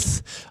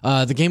 5th.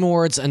 The Game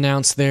Awards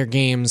announced their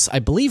games, I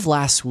believe,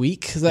 last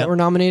week that were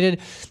nominated.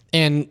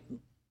 And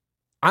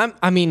I'm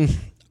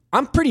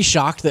pretty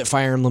shocked that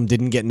Fire Emblem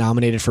didn't get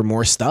nominated for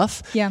more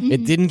stuff. Yeah.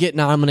 It didn't get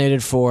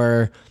nominated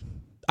for...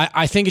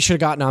 I think it should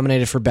have got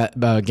nominated for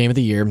Game of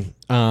the Year.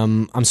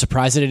 I'm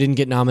surprised that it didn't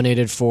get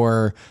nominated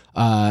for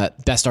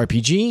Best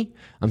RPG.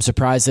 I'm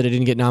surprised that it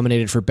didn't get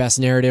nominated for Best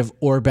Narrative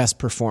or Best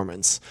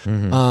Performance.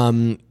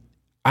 I'm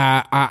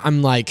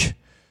like,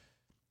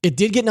 it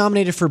did get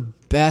nominated for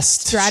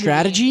Best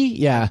Strategy.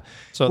 Yeah.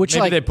 So which,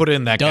 maybe like, they put it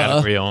in that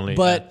category only.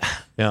 But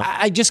Yeah.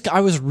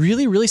 I was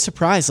really, really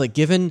surprised, like,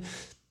 given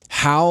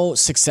how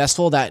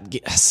successfully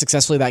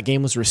that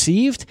game was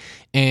received,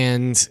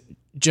 and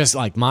just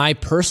like my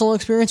personal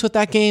experience with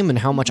that game and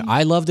how much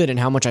I loved it and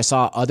how much I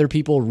saw other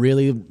people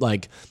really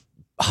like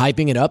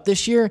hyping it up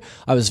this year.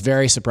 I was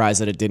very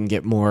surprised that it didn't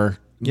get more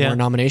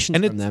nominations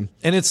from them.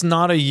 And it's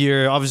not a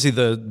year. Obviously,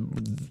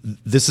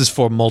 this is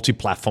for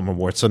multi-platform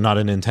awards, so not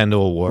a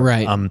Nintendo award.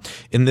 Right.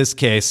 In this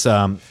case,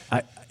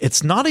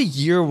 it's not a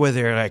year where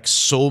there are like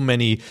so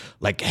many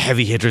like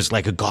heavy hitters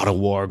like a God of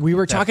War. We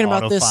were talking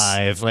about this.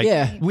 5. Like,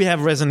 yeah. We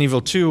have Resident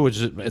Evil 2,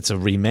 which it's a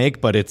remake,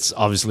 but it's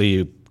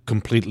obviously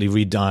completely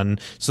redone.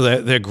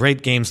 So there are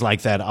great games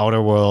like that.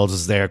 Outer Worlds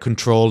is there.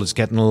 Control is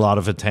getting a lot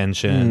of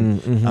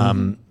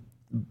attention.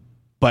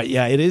 But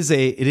yeah, it is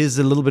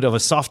a little bit of a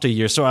softer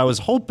year. So I was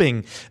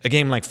hoping a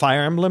game like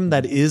Fire Emblem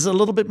that is a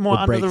little bit more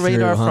under the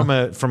radar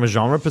from a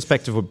genre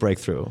perspective would break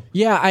through.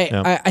 Yeah,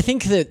 I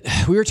think that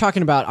I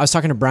was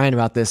talking to Brian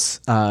about this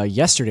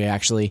yesterday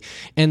actually,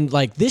 and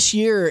like this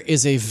year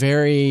is a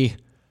very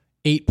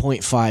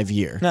 8.5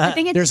 year. I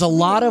think There's a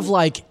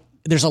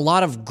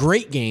lot of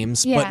great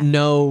games, but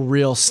no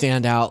real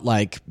standout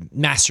like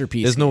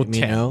masterpiece. There's no game,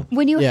 you 10. know?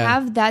 When you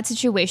have that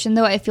situation,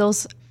 though, it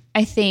feels,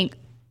 I think,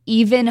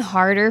 even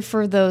harder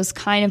for those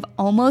kind of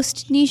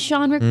almost niche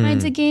genre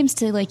kinds of games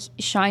to like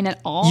shine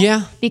at all.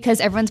 Yeah. Because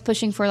everyone's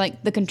pushing for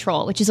like the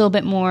Control, which is a little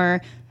bit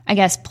more, I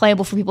guess,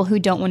 playable for people who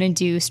don't want to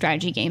do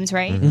strategy games,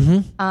 right?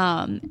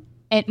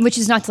 And which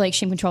is not to like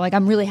shame control. Like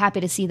I'm really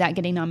happy to see that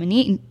getting a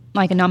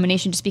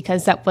nomination, just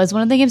because that was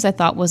one of the games I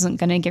thought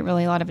wasn't going to get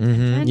really a lot of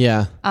attention.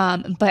 Yeah.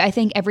 But I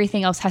think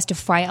everything else has to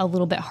fight a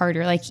little bit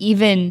harder. Like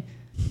even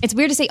it's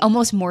weird to say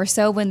almost more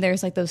so when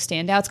there's like those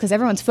standouts, because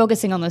everyone's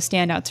focusing on those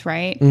standouts,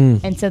 right?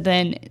 And so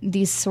then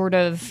these sort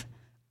of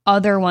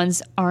other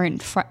ones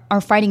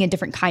are fighting a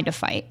different kind of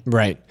fight.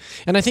 Right.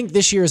 And I think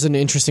this year is an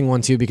interesting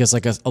one too, because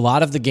like a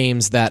lot of the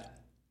games that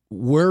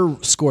were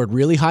scored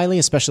really highly,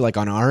 especially like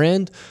on our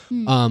end,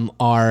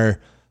 are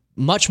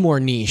much more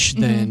niche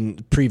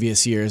than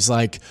previous years.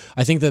 Like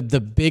I think the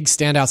big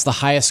standouts, the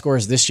highest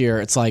scores this year,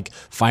 it's like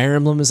Fire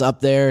Emblem is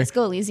up there.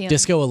 Disco Elysium.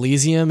 Disco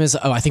Elysium is,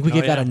 I think we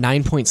gave that a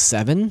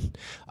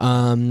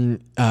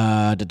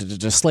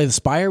 9.7. Slay the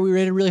Spire we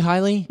rated really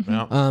highly.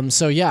 Yeah.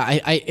 So yeah,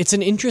 I it's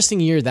an interesting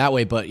year that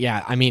way. But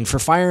yeah, I mean, for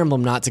Fire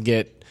Emblem not to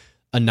get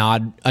a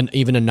nod,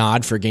 even a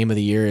nod for Game of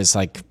the Year is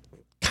like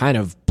kind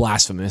of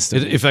blasphemous.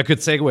 If I could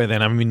segue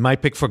then, I mean, my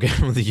pick for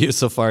Game of the Year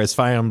so far is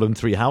Fire Emblem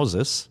Three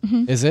Houses.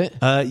 Is it?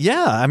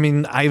 Yeah, I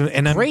mean,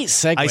 Great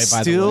segue,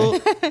 by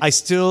the way. I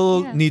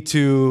still need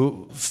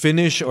to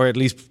finish or at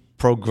least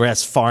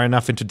progress far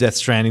enough into Death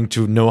Stranding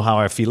to know how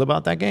I feel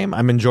about that game.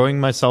 I'm enjoying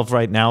myself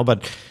right now,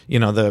 but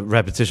the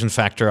repetition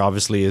factor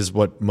obviously is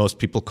what most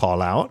people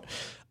call out.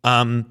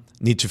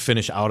 Need to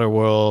finish Outer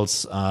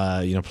Worlds,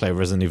 play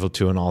Resident Evil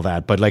 2 and all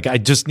that. But like, I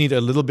just need to know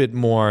a little bit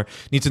more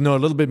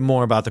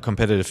about the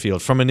competitive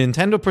field. From a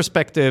Nintendo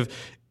perspective,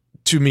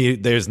 to me,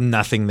 there's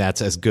nothing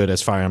that's as good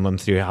as Fire Emblem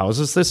Three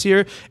Houses this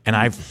year. And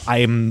I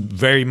am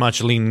very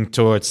much leaning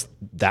towards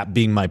that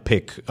being my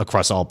pick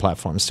across all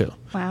platforms too.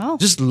 Wow.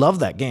 Just love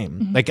that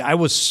game. Like I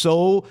was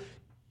so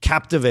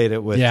captivated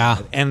with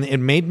it. And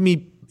it made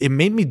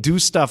me do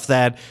stuff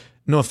that,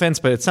 no offense,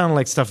 but it sounded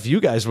like stuff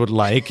you guys would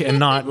like, and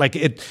not like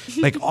it,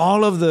 like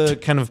all of the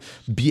kind of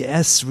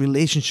BS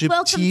relationship,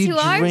 tea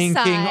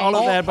drinking, all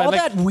of that. All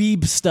that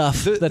weeb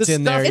stuff that's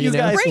in there. You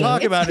guys Great.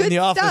 talk about It's in the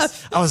good office.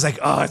 stuff. I was like,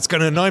 oh, it's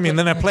going to annoy me. And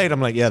then I played.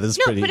 I'm like, yeah, this is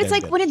pretty but it's damn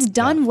like good. when it's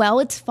done well,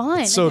 it's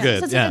fun. So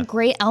good, It's yeah. like a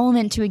great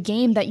element to a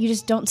game that you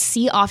just don't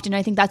see often.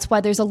 I think that's why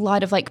there's a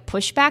lot of like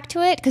pushback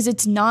to it, because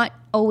it's not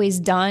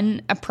always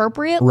done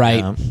appropriately.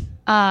 Right. Yeah.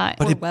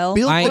 But it built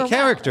the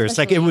characters.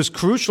 Like it was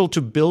crucial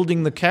to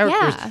building the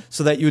characters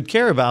so that you would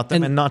care about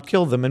them and not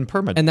kill them in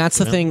permanent. And that's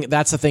the thing.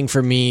 That's the thing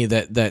for me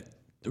that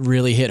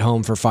really hit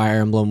home for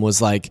Fire Emblem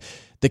was like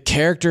the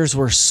characters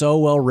were so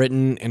well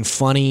written and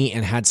funny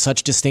and had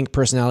such distinct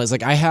personalities.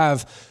 Like I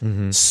have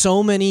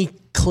so many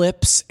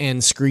clips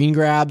and screen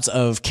grabs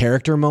of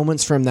character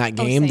moments from that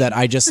game that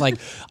I just like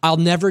I'll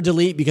never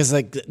delete, because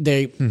like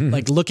they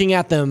like looking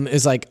at them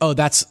is like, oh,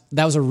 that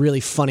was a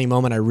really funny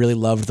moment. I really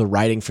loved the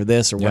writing for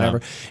this or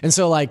whatever. And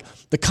so like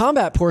the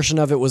combat portion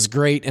of it was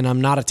great, and I'm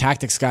not a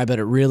tactics guy, but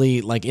it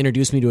really like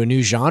introduced me to a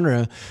new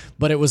genre.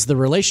 But it was the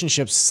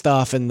relationship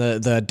stuff and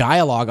the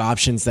dialogue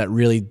options that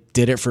really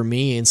did it for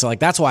me. And so like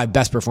that's why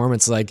best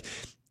performance, like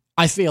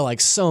I feel like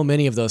so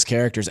many of those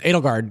characters,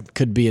 Edelgard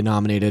could be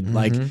nominated,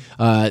 like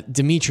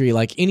Dimitri,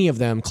 like any of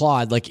them,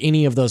 Claude, like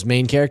any of those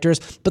main characters.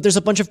 But there's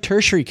a bunch of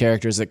tertiary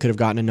characters that could have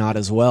gotten a nod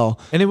as well.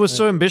 And it was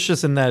so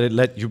ambitious in that it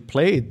let you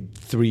play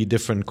 3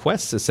 different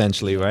quests,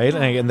 essentially, right?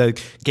 And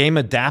the game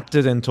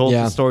adapted and told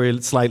the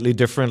story slightly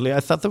differently. I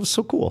thought that was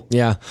so cool.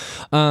 Yeah.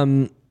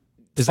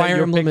 Is that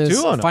your pick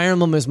too, or no? Fire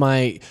Emblem is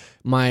my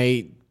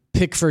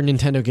pick for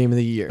Nintendo Game of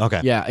the Year.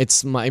 Okay. Yeah,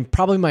 it's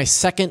probably my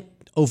second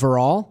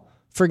overall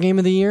for Game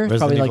of the Year. Resident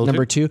probably like Evil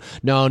number 2.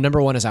 No,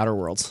 number 1 is Outer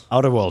Worlds.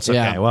 Outer Worlds, okay.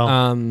 Yeah.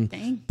 Well,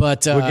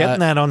 but we're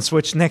getting that on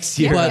Switch next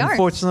year. Yeah, we are.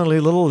 Unfortunately,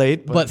 a little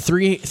late. But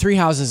Three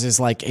Houses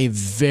is like a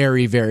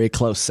very, very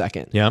close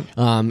second. Yeah.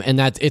 And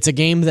that it's a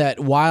game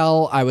that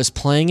while I was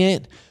playing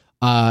it,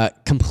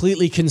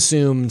 completely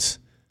consumed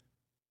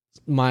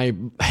my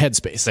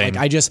headspace. Same.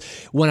 Like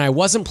when I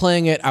wasn't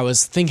playing it, I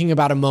was thinking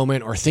about a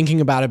moment or thinking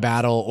about a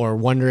battle or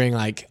wondering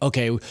like,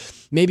 okay,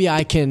 maybe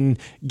I can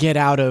get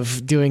out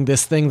of doing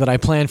this thing that I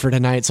planned for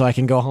tonight so I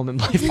can go home and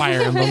play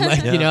Fire Emblem.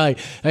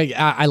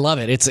 I love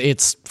it.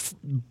 It's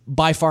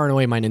by far and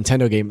away my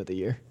Nintendo Game of the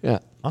Year. Yeah.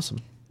 Awesome.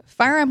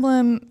 Fire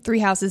Emblem Three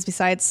Houses,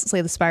 besides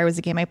Slay the Spire, was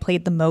the game I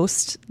played the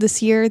most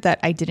this year that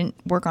I didn't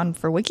work on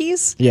for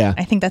wikis. Yeah.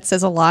 I think that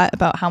says a lot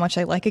about how much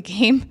I like a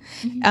game.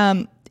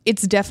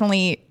 It's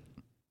definitely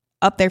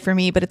up there for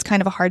me, but it's kind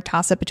of a hard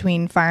toss-up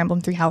between Fire Emblem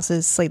Three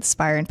Houses, Slay the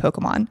Spire, and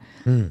Pokemon.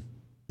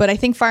 But I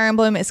think Fire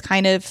Emblem is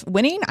kind of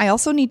winning. I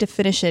also need to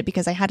finish it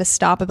because I had to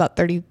stop about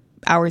 30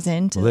 hours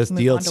in to there's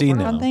move on to DLC work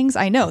now. on things.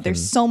 I know.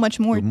 There's so much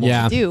more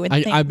to do. And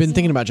I've been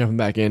thinking about jumping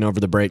back in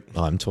over the break.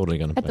 Oh, I'm totally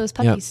going to Pet play. those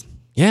puppies.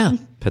 Yeah.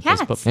 Pet Cats.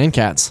 those puppies. And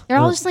cats. They're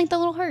all just like the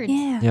little herds.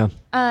 Yeah.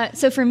 Yeah.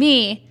 So for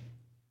me,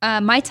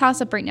 my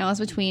toss-up right now is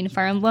between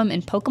Fire Emblem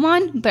and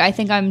Pokemon, but I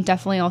think I'm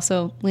definitely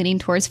also leaning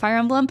towards Fire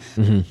Emblem.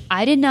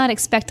 I did not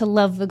expect to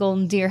love the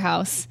Golden Deer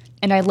House,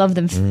 and I love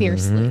them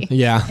fiercely.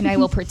 Yeah. And I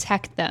will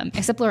protect them,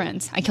 except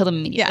Lorenz. I killed him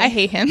immediately. Yeah, I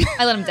hate him.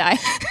 I let him die.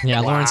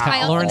 Yeah, Lawrence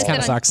I also kind of missed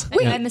out sucks.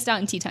 on- I missed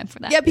out on tea time for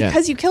that. Yeah,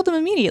 because you killed him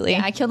immediately.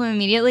 Yeah, I killed him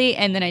immediately,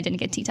 and then I didn't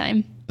get tea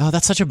time. Oh,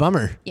 that's such a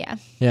bummer. Yeah.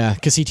 Yeah,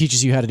 because he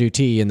teaches you how to do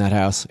tea in that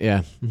house.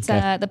 Yeah. It's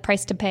the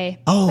price to pay.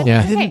 Oh,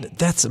 Yeah.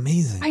 that's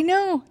amazing. I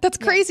know. That's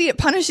crazy. It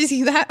punishes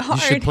you that hard.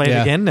 You should play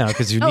it again now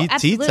because you need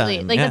tea absolutely.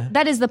 time. Like yeah.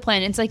 that is the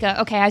plan. It's like,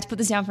 okay, I have to put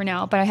this down for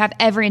now, but I have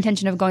every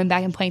intention of going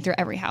back and playing through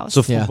every house.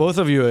 So for both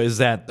of you, is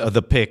that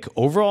the pick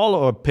overall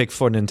or pick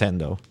for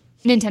Nintendo?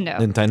 Nintendo.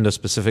 Nintendo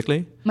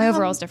specifically? My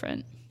overall is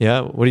different.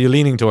 Yeah. What are you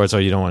leaning towards,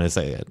 or you don't want to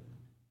say it?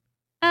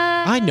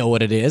 I know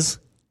what it is.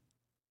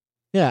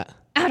 Yeah.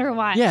 Outer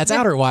Wilds. Yeah, it's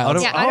Outer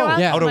Wilds. Yeah, Outer Wilds.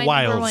 yeah. is Outer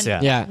my number Wilds,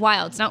 one. yeah.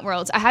 Wilds, not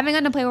Worlds. I haven't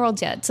gotten to play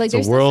Worlds yet. So like,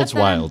 there's Worlds, stuff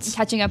that I'm Wilds.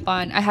 catching up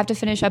on. I have to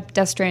finish up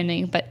Death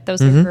Stranding, but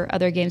those are for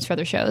other games for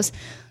other shows.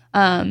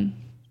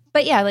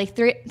 But yeah, like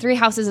Three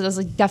Houses is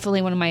like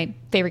definitely one of my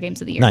favorite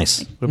games of the year. Nice.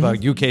 Like, What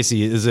about you,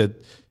 Casey? Is it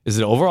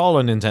overall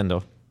or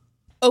Nintendo?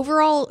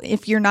 Overall,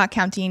 if you're not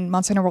counting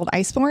Monster Hunter World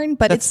Iceborne,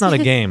 but That's it's not a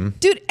game.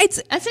 Dude,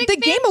 it's That's an the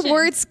Game expansion.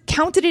 Awards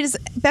counted it as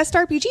best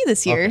RPG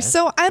this year.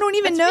 So I don't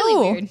even That's know.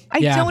 really weird. I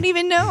Yeah. don't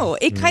even know.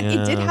 It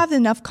did have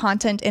enough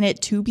content in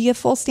it to be a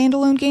full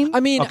standalone game. I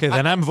mean, Okay,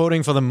 then I'm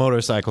voting for the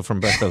motorcycle from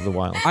Breath of the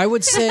Wild. I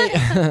would say,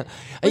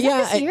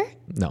 this year?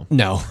 No.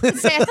 no,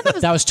 Say, I thought that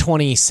was that was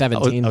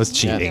 2017. I was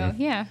cheating.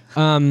 yeah.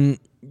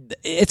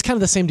 It's kind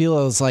of the same deal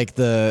as like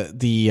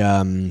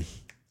the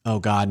oh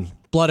god,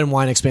 Blood and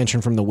Wine expansion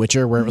from The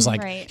Witcher, where it was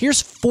like, Right.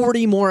 here's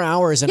 40 more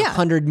hours and Yeah.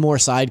 100 more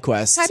side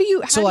quests. How do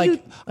you- I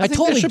think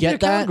totally there should be a get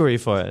that. category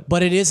for it.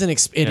 But it is an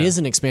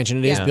expansion.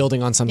 It is Yeah.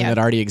 building on something Yeah.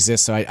 that already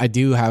exists. So I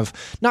do have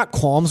not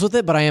qualms with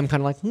it, but I am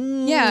kind of like,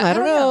 I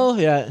don't know.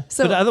 Yeah.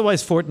 So But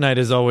otherwise, Fortnite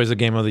is always a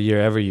game of the year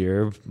every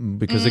year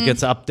because it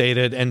gets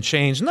updated and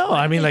changed. No,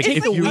 I mean, like, It's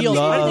if the you wheels.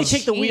 love, Why do they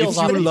take the wheels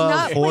if off? you But it's love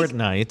not like-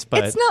 Fortnite,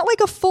 but it's not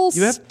like a full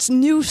You have-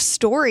 new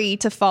story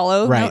to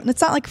follow. Right. No,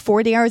 it's not like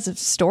 40 hours of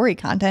story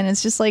content.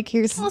 It's just like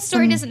here's Well,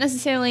 story doesn't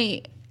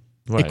necessarily.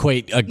 Right.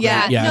 Equate.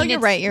 Yeah, yeah. no,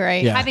 you're right. You're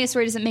right. Yeah. Having a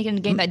story doesn't make it a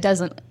game that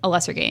doesn't a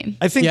lesser game.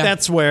 I think Yeah.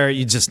 that's where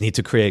you just need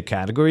to create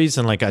categories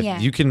and like Yeah.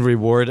 you can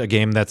reward a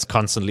game that's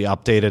constantly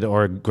updated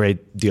or a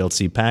great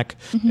DLC pack.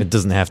 It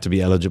doesn't have to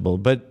be eligible.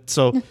 But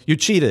so you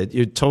cheated.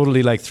 You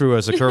totally like threw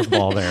us a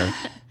curveball there.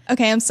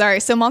 Okay, I'm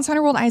sorry. So Monster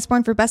Hunter World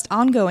Iceborne for best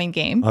ongoing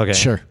game, Okay.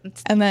 Sure.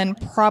 and then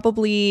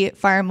probably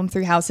Fire Emblem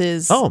Three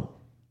Houses. Oh,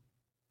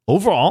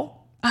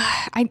 overall,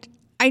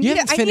 I need You to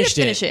haven't finished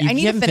finish it. You I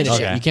need to haven't finish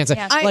finished it. it. You can't say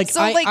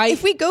Yeah.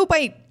 If we go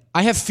by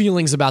I have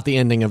feelings about the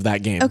ending of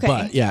that game. okay,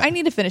 But yeah. I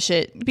need to finish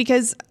it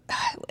because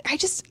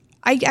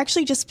I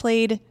actually just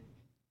played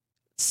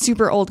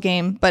super old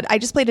game, but I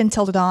just played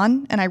Until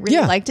Dawn and I really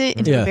Yeah. liked it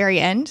until Yeah. the very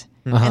end,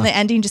 and the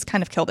ending just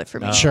kind of killed it for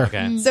me. Sure.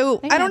 Okay. So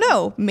I don't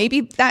know.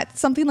 Maybe that's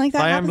something like that.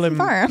 Fire happens in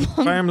Emblem, Fire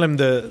Emblem. Fire Emblem,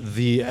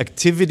 the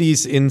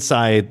activities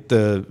inside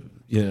the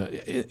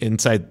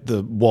inside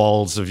the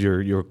walls of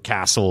your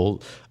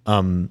castle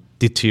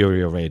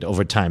deteriorate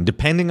over time,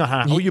 depending on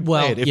how you play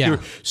well, it. If yeah. you're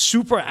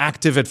super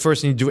active at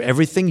first and you do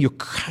everything, you're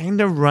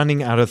kind of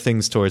running out of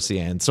things towards the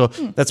end. So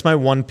that's my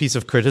one piece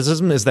of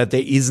criticism is that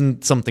there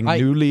isn't something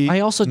newly.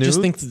 I also new.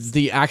 just think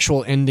the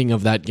actual ending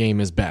of that game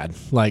is bad.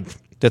 Like,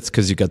 that's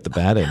because you got the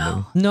bad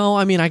ending. no,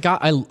 I mean, I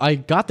got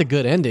the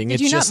good ending. Did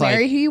it's you not just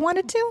marry like, who you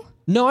wanted to?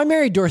 no, I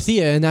married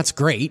Dorothea, and that's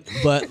great.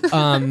 But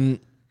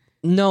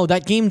no,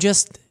 that game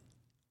just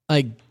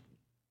like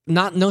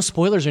no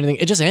spoilers or anything.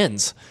 It just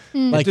ends.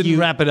 Like Didn't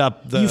wrap it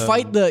up. You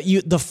fight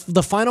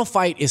the final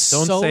fight is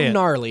Don't so say it.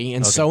 gnarly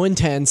and Okay. so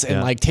intense and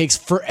Yeah. like takes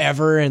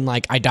forever and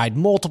like I died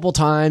multiple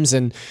times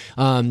and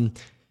then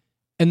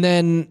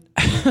and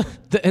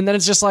then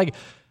it's just like,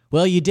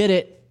 well, you did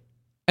it,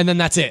 and then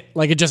that's it.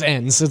 Like it just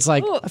ends. It's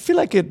like I feel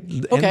like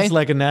it Okay. ends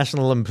like a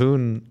National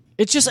Lampoon.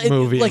 it's just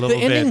movie a like the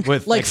little bit ending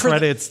with, like like, for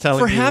credits telling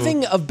for you-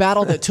 having a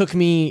battle that took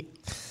me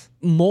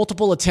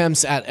multiple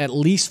attempts at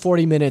least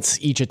 40 minutes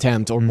each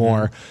attempt or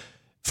more,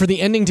 for the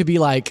ending to be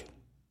like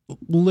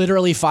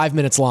literally 5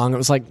 minutes long. It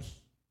was like,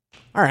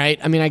 all right.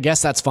 I mean, I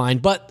guess that's fine,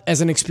 but as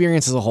an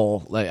experience as a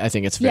whole, like, I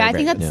think it's very, Yeah, I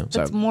think very that's good.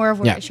 that's So, more of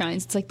where yeah. it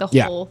shines. It's like the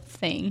Yeah. whole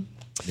thing.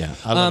 Yeah,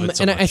 I love it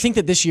so and much. I think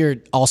that this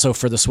year also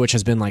for the Switch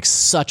has been like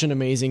such an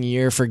amazing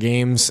year for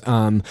games.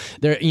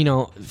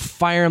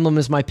 Fire Emblem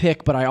is my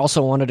pick, but I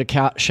also wanted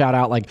to shout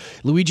out like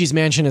Luigi's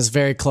Mansion is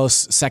very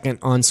close second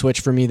on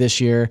Switch for me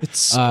this year. It's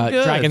so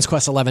good. Dragon's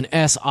Quest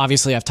XI-S,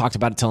 obviously I've talked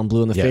about it till I'm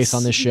blue in the Yes. face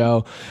on this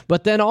show.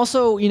 But then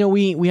also,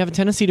 we have a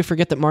tendency to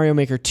forget that Mario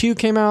Maker 2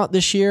 came out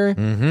this year,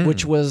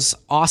 which was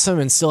awesome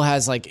and still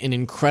has like an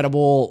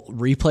incredible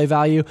replay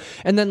value.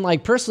 And then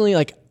like personally,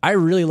 like I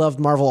really loved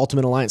Marvel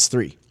Ultimate Alliance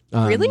 3.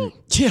 Really?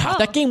 Yeah,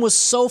 that game was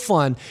so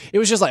fun. It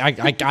was just like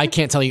I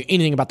can't tell you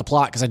anything about the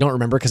plot because I don't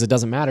remember because it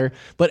doesn't matter.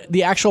 But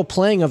the actual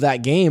playing of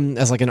that game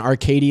as like an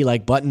arcadey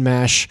like button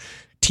mash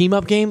team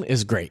up game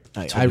is great.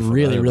 I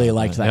really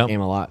liked that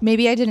game a lot.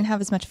 Maybe I didn't have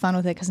as much fun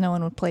with it because no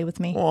one would play with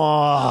me.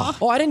 Oh,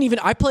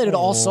 I played it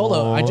all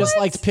solo. I just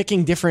liked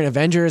picking different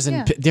Avengers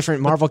and Yeah.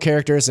 different Marvel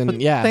characters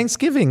and yeah.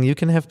 Thanksgiving, you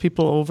can have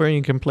people over and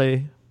you can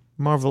play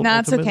Marvel. Nah,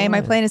 it's Ultimate okay. My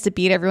Alliance? plan is to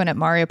beat everyone at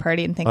Mario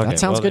Party and think Okay, That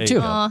sounds good, there you too.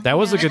 go. That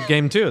was a good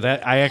game too.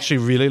 That I actually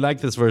really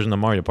like this version of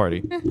Mario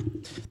Party.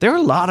 There are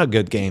a lot of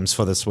good games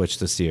for the Switch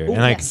this year, and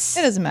like it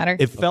doesn't matter.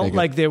 it felt good.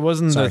 like there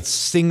wasn't Sorry. a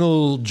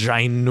single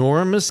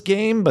ginormous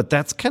game, but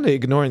that's kind of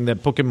ignoring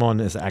that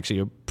Pokemon is actually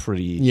a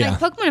pretty Yeah. Like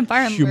Pokemon and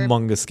Fire Emblem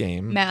were humongous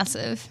game.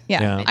 massive.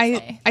 Yeah.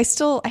 Yeah. I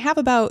have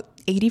about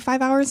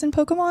 85 hours in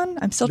Pokemon.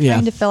 I'm still Yeah.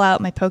 trying to fill out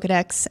my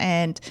Pokedex,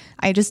 and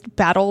I just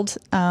battled,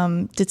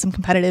 did some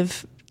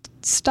competitive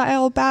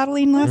style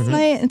battling last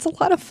night. It's a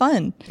lot of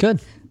fun.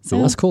 Good.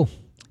 That's cool.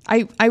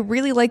 I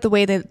really like the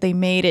way that they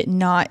made it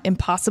not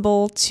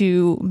impossible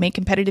to make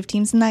competitive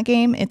teams in that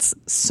game. It's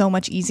so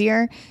much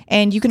easier.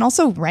 And you can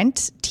also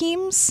rent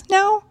teams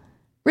now.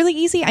 Really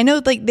easy. I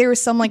know like there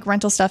was some like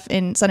rental stuff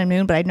in Sun and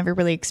Moon, but I'd never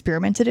really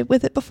experimented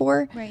with it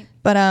before. Right.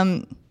 But I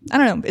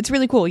don't know. It's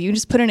really cool. You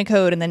just put in a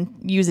code and then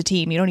use a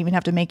team. You don't even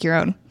have to make your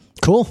own.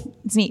 Cool.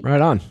 It's neat.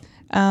 Right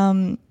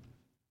on.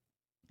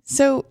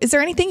 So is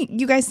there anything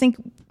you guys think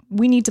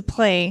we need to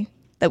play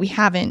that we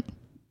haven't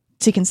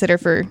to consider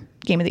for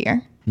Game of the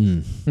Year?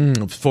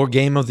 For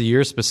Game of the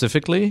Year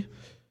specifically,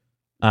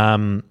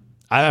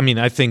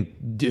 I think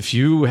if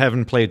you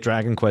haven't played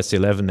Dragon Quest XI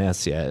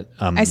S yet,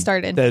 I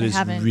started. That I is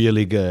haven't.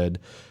 really good.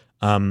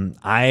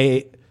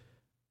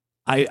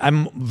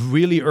 I'm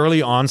really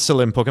early on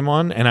still in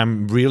Pokemon, and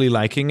I'm really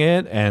liking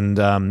it, and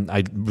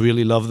I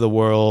really love the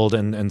world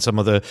and some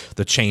of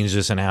the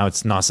changes and how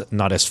it's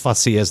not as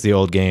fussy as the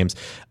old games.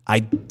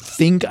 I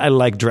think I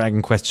like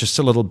Dragon Quest just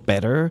a little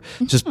better,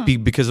 just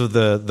because of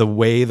the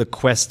way the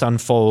quest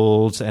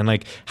unfolds and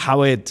like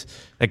how it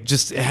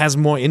has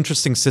more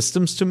interesting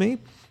systems to me.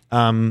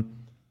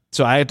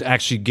 So I'd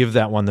actually give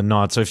that one the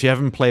nod. So if you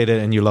haven't played it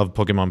and you love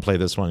Pokemon, play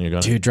this one. You're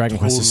gonna Dude, Dragon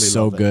Quest is totally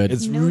so love it. good.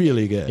 It's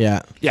really good.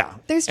 Yeah. Yeah.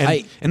 There's-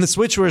 and the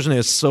Switch version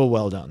is so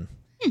well done.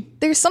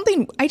 There's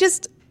something I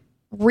just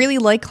really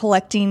like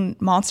collecting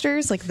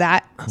monsters like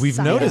that. We've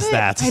side of noticed it.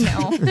 that. I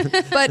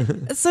know.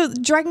 But so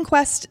Dragon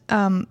Quest,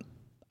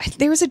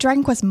 there was a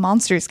Dragon Quest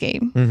Monsters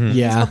game.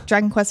 Yeah.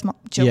 Dragon Quest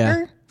Joker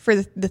Yeah. for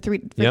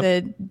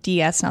the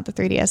DS, not the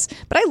 3DS.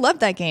 But I loved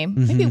that game.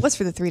 Maybe it was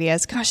for the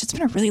 3DS. Gosh, it's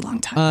been a really long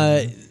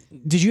time.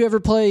 Did you ever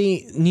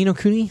play Ni no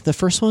Kuni, the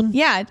first one?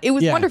 Yeah, it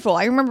was Yeah. wonderful.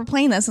 I remember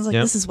playing this. I was like,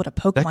 Yep. this is what a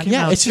Pokemon came is.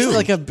 out It's just too.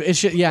 like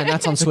and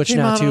that's on Switch came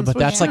now out too, on but Switch.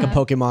 that's like a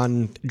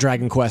Pokemon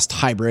Dragon Quest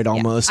hybrid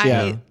almost.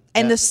 Yeah.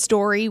 And the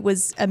story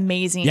was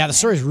amazing. Yeah, the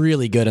story's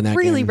really good in that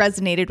really game.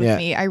 resonated with Yeah.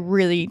 me. I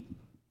really,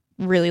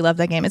 really love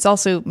that game. It's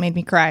also made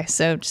me cry,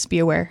 so just be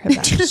aware of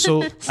that.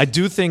 So I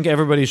do think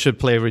everybody should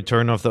play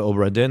Return of the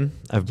Obra Dinn.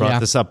 I've brought Yeah.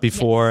 this up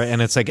before,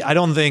 and it's like I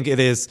don't think it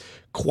is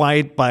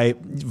quite by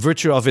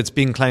virtue of its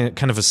being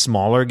kind of a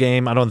smaller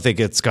game. I don't think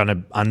it's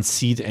gonna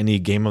unseat any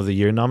Game of the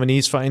Year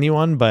nominees for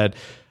anyone, but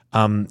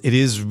it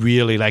is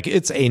really like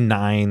it's a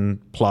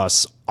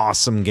 9+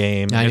 awesome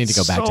game. I need It's to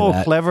go back to so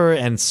that. clever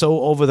and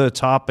so over the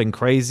top and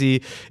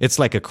crazy. It's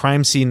like a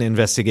crime scene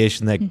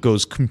investigation that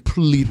goes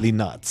completely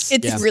nuts.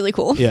 It's really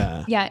cool.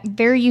 Yeah. Yeah,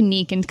 very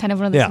unique and kind of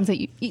one of those Yeah.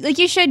 things that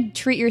you should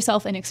treat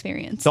yourself and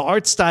experience. The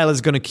art style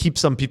is going to keep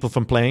some people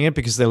from playing it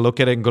because they look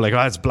at it and go like,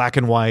 "Oh, it's black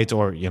and white,"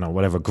 or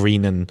whatever,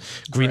 green and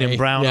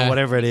brown Yeah. or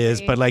whatever it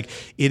is. But like,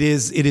 it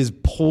is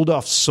pulled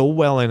off so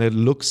well and it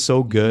looks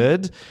so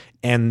good.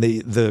 And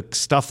the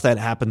stuff that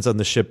happens on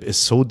the ship is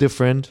so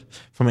different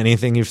from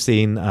anything you've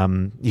seen.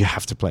 You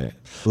have to play it.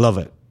 Love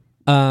it.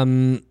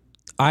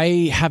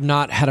 I have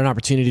not had an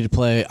opportunity to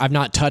play. I've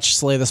not touched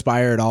Slay the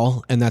Spire at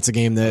all, and that's a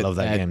game that Love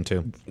that game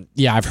too.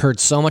 Yeah, I've heard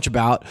so much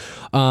about.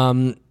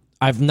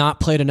 I've not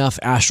played enough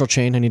Astral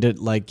Chain. I need to,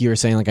 like you were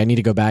saying, like I need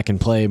to go back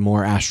and play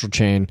more Astral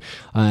Chain,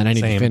 and I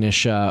need to Same.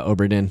 finish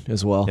Obra Dinn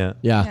as well.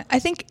 Yeah. I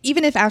think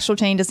even if Astral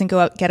Chain doesn't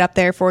get up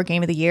there for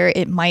Game of the Year,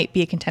 it might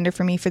be a contender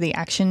for me for the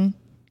action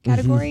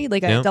category,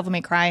 like a Yeah. Devil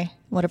May Cry,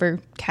 whatever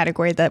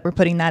category that we're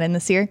putting that in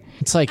this year.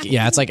 It's like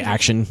it's like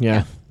action.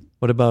 Yeah.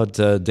 What about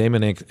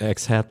Damon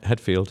X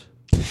Hetfield?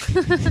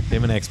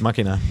 Damon X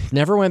Machina.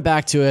 Never went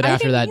back to it I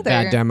after didn't that either.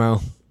 bad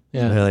demo.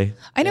 Yeah. Really?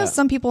 I know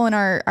some people in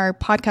our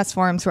podcast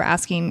forums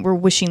were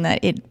wishing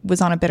that it was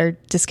on a better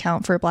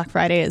discount for Black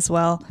Friday as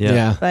well.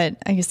 Yeah. But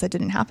I guess that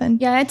didn't happen.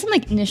 Yeah, I had some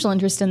like initial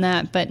interest in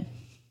that, but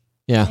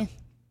Yeah.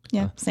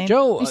 Yeah, same.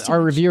 Joe,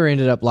 our reviewer,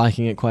 ended up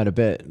liking it quite a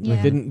bit.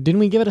 Like, Yeah. didn't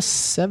we give it a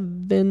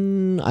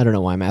 7? I don't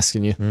know why I'm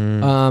asking you.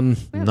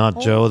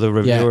 Not Joe, the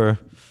reviewer.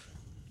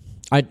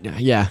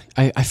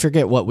 I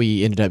forget what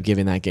we ended up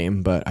giving that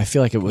game, but I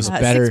feel like it was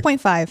better.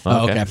 6.5.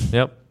 Oh, okay.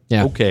 Yep.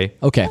 Yeah. Okay.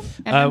 Okay.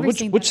 I remember Which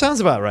seeing which that. sounds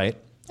about right.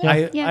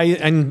 Yeah.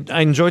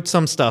 I enjoyed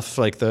some stuff,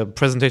 like the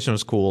presentation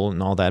was cool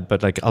and all that,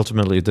 but like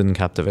ultimately it didn't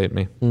captivate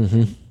me.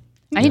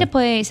 I need to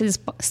play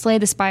Slay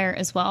the Spire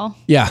as well,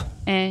 Yeah.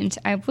 and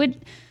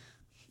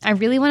I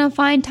really want to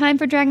find time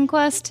for Dragon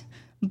Quest,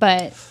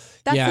 but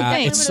That's Yeah, the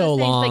thing. it's one of so those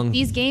things, long. like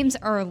these games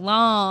are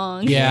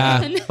long.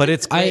 Yeah. But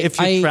it's great. If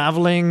you're I-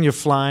 traveling, you're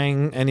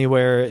flying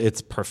anywhere,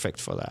 it's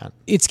perfect for that.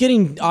 It's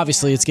getting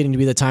to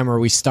be the time where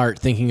we start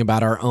thinking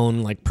about our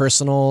own like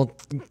personal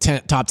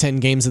top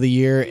 10 games of the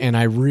year, and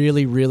I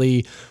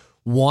really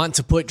want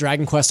to put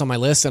Dragon Quest on my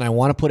list and I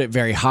want to put it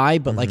very high,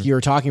 but like you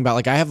were talking about,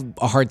 like I have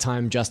a hard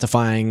time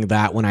justifying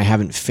that when I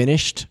haven't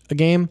finished a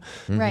game.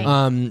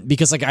 Right.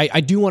 Because like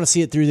I do want to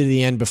see it through to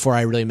the end before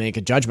I really make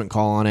a judgment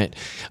call on it.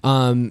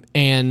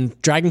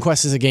 And Dragon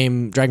Quest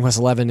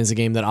 11 is a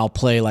game that I'll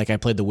play like I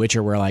played The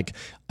Witcher, where like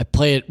I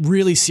play it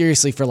really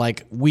seriously for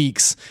like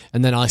weeks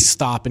and then I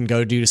stop and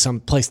go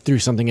play through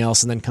something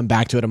else and then come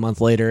back to it a month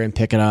later and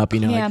pick it up, you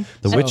know. Yeah. Like,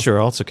 The Witcher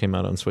also came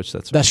out on Switch.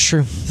 That's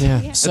true.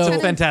 Yeah. So it's a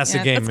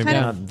fantastic game. That's Maybe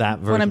kind not of that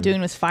version. what I'm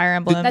doing with Fire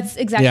Emblem. That's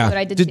exactly Yeah. what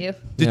I did too.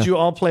 Did you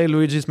all play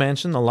Luigi's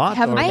Mansion a lot?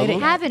 haven't or I played it.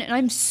 haven't, and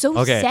I'm so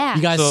Okay. sad.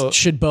 You guys So-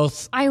 should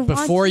both, I want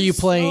before to you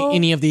play so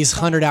any of these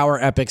 100-hour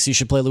epics, you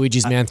should play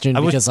Luigi's Mansion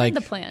was- because like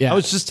the plan. yeah. I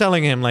was just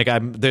telling him like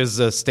there's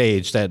a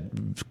stage that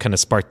kind of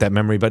sparked that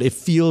memory, but it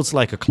feels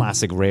like a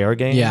classic Rare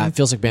game. Yeah, it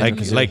feels like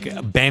Banjo-Kazooie.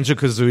 like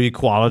Banjo-Kazooie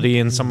quality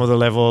in some of the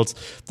levels.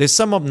 There's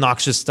some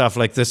obnoxious stuff,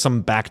 like there's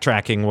some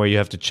backtracking where you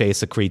have to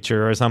chase a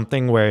creature or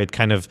something, where it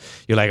kind of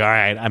you're like, all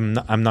right,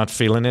 I'm not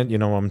feeling it. You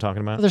know what I'm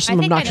talking about? There's some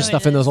I think I obnoxious know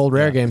what stuff it in those is. old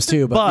Rare games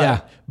too,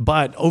 but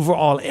But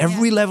overall,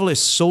 every level is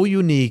so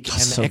unique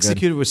and so good.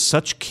 executed with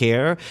such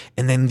care,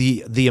 and then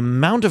the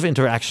amount of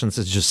interactions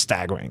is just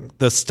staggering.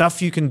 The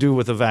stuff you can do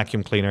with a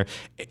vacuum cleaner,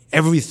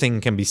 everything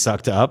can be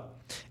sucked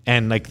up,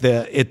 and like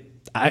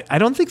I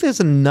don't think there's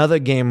another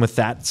game with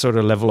that sort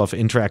of level of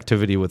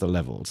interactivity with the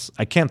levels.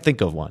 I can't think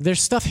of one.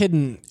 there's stuff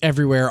hidden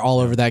everywhere all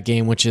over that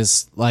game, which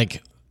is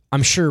like,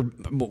 I'm sure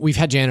we've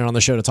had Janet on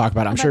the show to talk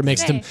about it. I'm sure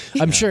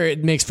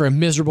it makes for a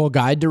miserable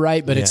guide to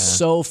write, but it's Yeah.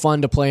 so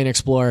fun to play and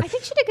explore. I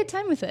think she had a good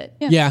time with it.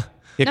 Yeah.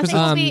 Nothing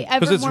will be ever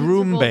because it's more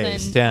room-based,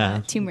 miserable than,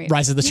 yeah. Tomb Raider.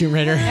 Rise of the Tomb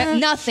Raider.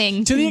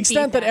 Nothing. To the can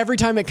extent beat that every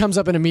time it comes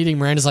up in a meeting,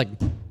 Miranda's like,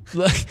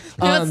 Let's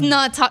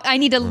not talk. I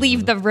need to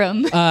leave the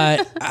room.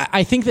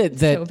 I think that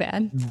so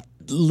bad.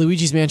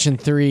 Luigi's Mansion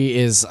 3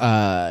 is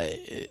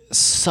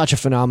such a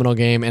phenomenal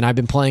game, and I've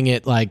been playing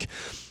it like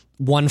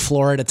one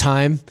floor at a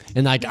time,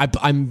 and like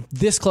I'm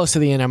this close to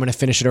the end. I'm going to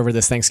finish it over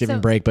this Thanksgiving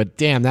So- break, but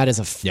damn, that is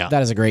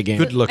a great game.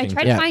 Good looking. I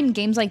try to find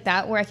games like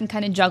that where I can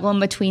kind of juggle in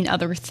between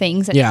other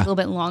things that take a little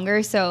bit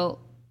longer. So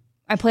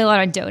I play a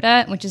lot of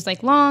Dota, which is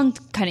like long,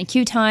 kind of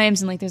queue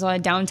times, and like there's a lot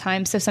of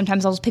downtime. So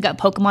sometimes I'll just pick up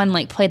Pokemon and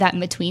like play that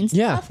in between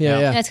stuff. Yeah.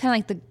 And that's kind of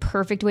like the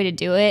perfect way to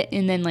do it.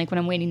 And then like when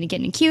I'm waiting to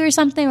get in a queue or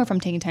something, or if I'm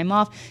taking time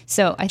off.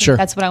 So I think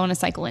that's what I want to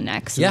cycle in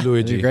next. Yeah,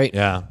 Luigi. that'd be great.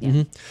 Yeah.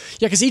 Yeah,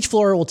 because each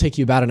floor will take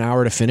you about an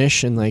hour to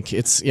finish, and like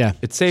it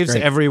Saves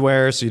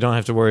everywhere, so you don't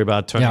have to worry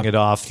about turning Yeah. it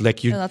off.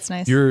 Like you, Oh, that's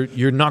nice.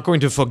 You're not going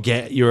to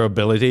forget your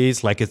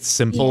abilities. Like it's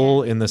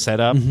simple in the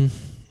setup,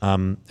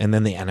 and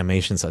then the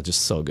animations are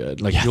just so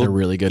good. Like they're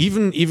really good.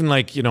 Even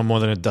like more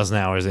than a dozen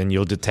hours in,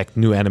 you'll detect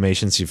new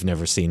animations you've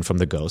never seen from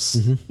the ghosts.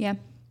 Yeah.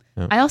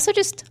 I also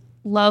just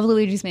love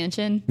Luigi's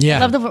Mansion. Yeah,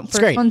 I love the it's first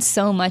great. one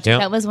so much. Yeah.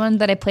 That was one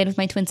that I played with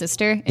my twin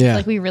sister. And Yeah.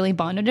 like we really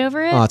bonded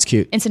over it. Oh, it's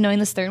cute. And so knowing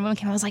this third one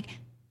came out, I was like,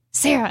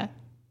 Sarah,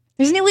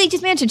 there's a new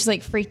Luigi's Mansion. She's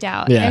like freaked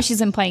out. Yeah. I know she's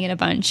been playing it a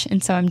bunch.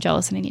 And so I'm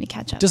jealous and I need to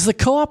catch up. Does the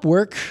co-op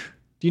work?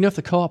 Do you know if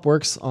the co-op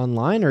works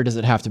online, or does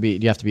it have to be?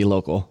 Do you have to be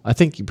local? I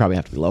think you probably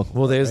have to be local.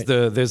 Well, there's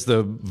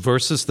the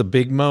versus the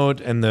big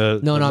mode and the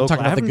No, the I'm local.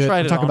 talking I about the haven't good. tried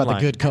I'm it talking about the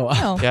online. good co-op.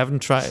 Oh. You haven't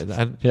tried it?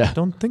 I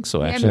don't think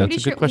so. I'm Actually, pretty that's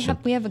a sure good question.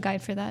 we have a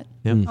guide for that.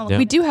 Yeah, Oh, yeah,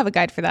 We do have a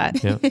guide for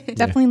that. Yeah.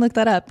 Definitely look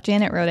that up.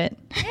 Janet wrote it.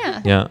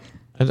 Yeah.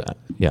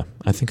 yeah.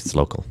 I think it's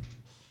local.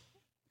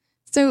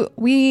 So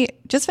we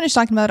just finished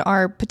talking about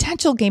our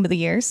potential game of the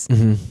years.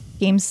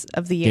 Games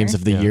of the year. Games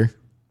of the year.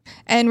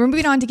 And we're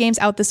moving on to games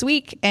out this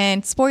week.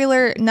 And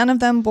spoiler, none of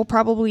them will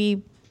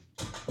probably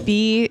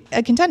be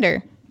a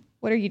contender.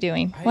 What are you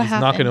doing? What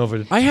happened? Knocking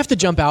over. I have to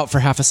jump out for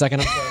half a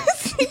second. I'm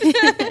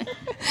sorry.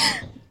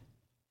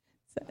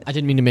 I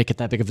didn't mean to make it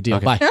that big of a deal.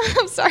 Okay. Bye.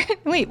 I'm sorry.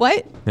 Wait,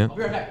 what?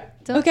 Yeah.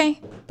 Okay.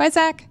 Bye,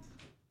 Zach.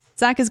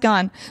 Zach is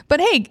gone. But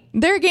hey,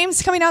 there are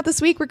games coming out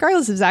this week,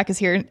 regardless if Zach is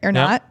here or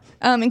not,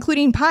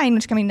 including Pine,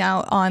 which is coming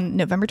out on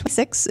November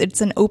 26th.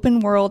 It's an open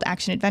world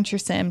action adventure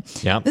sim.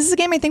 Yeah. This is a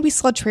game I think we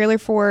saw a trailer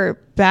for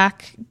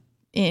back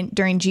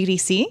during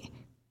GDC.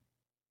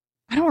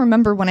 I don't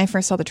remember when I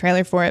first saw the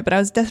trailer for it, but I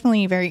was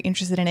definitely very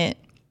interested in it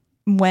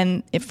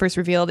when it first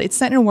revealed. It's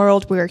set in a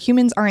world where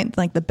humans aren't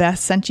like the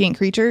best sentient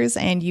creatures,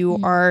 and you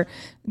are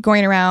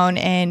going around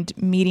and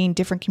meeting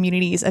different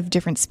communities of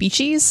different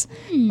species,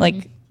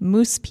 like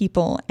moose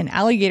people and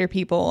alligator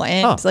people,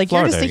 and like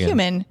Florida you're just a again.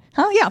 human.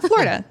 Oh yeah,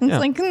 Florida. It's Yeah.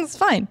 like it's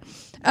fine.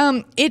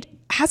 It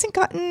hasn't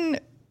gotten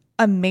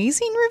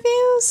amazing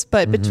reviews,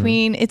 but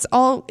between it's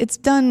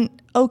done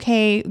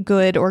okay,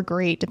 good, or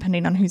great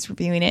depending on who's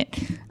reviewing it.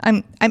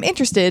 I'm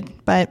interested,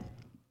 but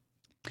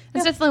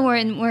It's definitely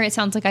where it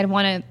sounds like I'd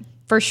want to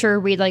for sure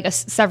read like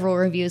several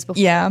reviews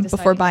before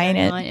before deciding buying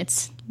whether or it. not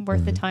it's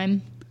worth the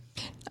time.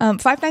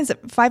 Five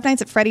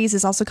Nights at Freddy's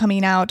is also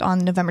coming out on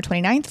November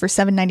 29th for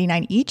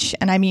 $7.99 each,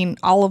 and I mean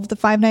all of the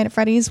Five Nights at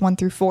Freddy's 1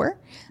 through 4.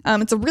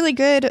 It's a really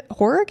good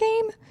horror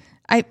game.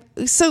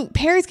 So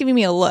Perry's giving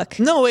me a look.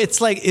 No, it's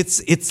like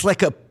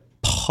a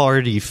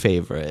party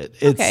favorite.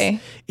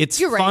 It's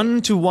You're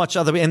fun to watch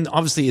other, and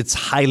obviously it's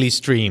highly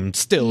streamed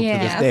still to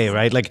this day,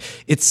 right? Like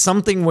it's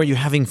something where you're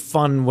having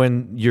fun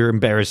when you're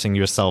embarrassing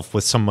yourself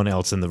with someone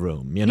else in the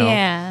room, you know?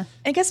 Yeah.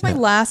 I guess the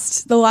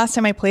last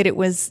time I played it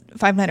was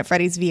Five Nights at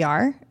Freddy's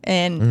VR,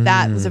 and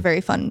that was a very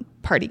fun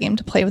party game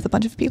to play with a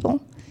bunch of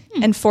people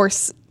and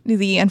force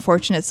the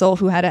unfortunate soul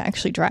who had to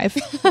actually drive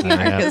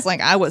because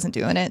I wasn't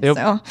doing it. Yep.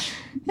 So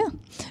yeah,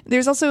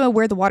 there's also a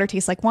Where the Water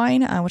Tastes Like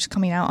Wine, which is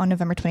coming out on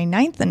November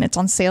 29th, and it's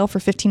on sale for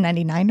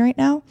 $15.99 right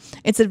now.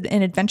 It's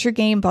an adventure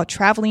game about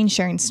traveling,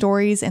 sharing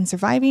stories, and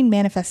surviving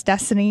manifest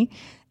destiny.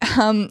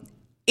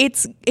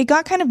 It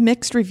got kind of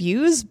mixed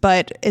reviews,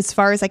 but as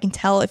far as I can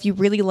tell, if you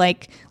really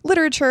like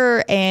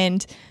literature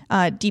and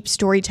deep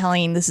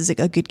storytelling, this is a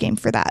good game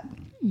for that.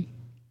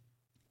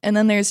 And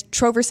then there's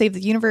Trover Save the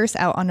Universe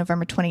out on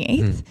November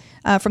 28th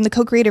from the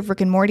co-creator of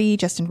Rick and Morty,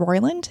 Justin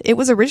Roiland. It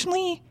was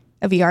originally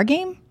a VR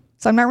game,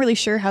 so I'm not really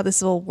sure how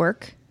this will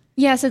work.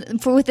 Yeah, so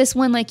with this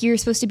one, like you're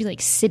supposed to be like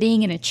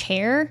sitting in a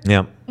chair.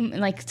 Yeah.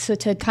 Like so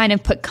to kind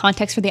of put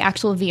context for the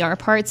actual VR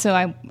part. So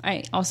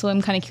I also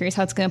am kind of curious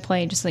how it's going to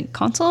play just like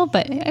console,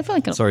 but I feel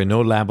like Sorry,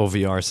 no Labo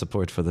VR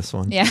support for this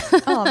one. Yeah.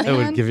 Oh, man. That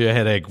would give you a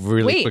headache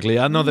really quickly.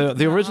 I know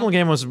the original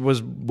game was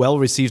well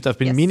received. I've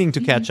been meaning to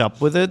catch up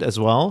with it as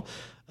well.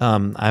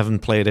 I haven't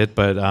played it,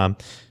 but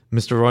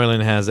Mr.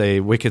 Roiland has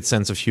a wicked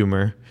sense of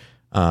humor.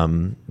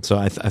 So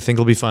I think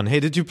it'll be fun.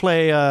 Hey, did you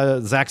play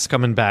Zach's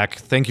coming back?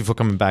 Thank you for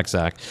coming back,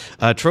 Zach.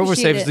 Trover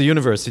Saves the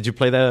Universe. Did you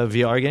play that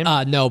VR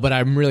game? No, but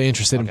I'm really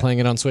interested in playing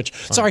it on Switch.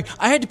 Sorry,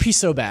 I had to pee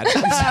so bad.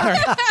 I'm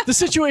sorry. The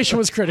situation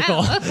was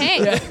critical. Oh,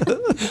 okay.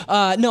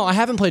 No, I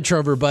haven't played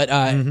Trover, but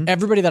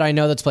everybody that I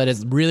know that's played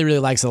it really, really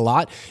likes it a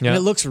lot. Yeah. And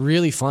it looks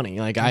really funny.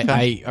 Like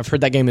I've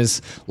heard that game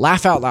is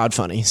laugh out loud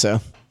funny. So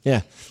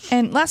yeah.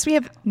 And last we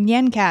have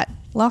Nyan Cat,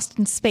 Lost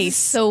in Space.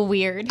 So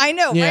weird. I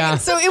know, Yeah.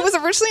 right? So it was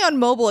originally on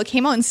mobile. It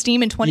came out in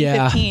Steam in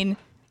 2015.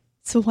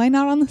 So why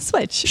not on the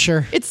Switch?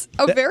 Sure. It's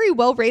a very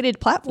well-rated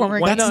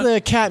platformer. Why game. That's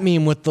the cat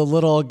meme with the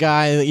little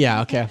guy.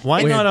 Yeah, okay.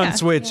 Why Weird. not on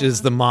Switch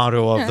is the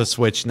motto of the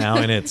Switch now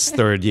in its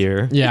third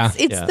year. Yeah.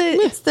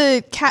 It's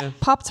the cat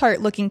Pop-Tart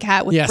looking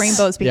cat with Yes.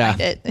 rainbows behind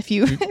Yeah. it. If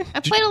you I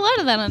played a lot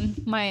of that on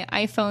my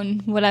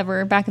iPhone,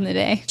 whatever, back in the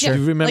day. Do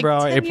you remember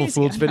like our 10 April years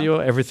Fool's ago. video?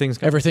 Everything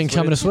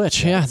Coming to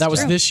Switch. Yeah, that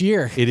was this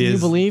year. It Can you is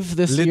believe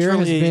this year has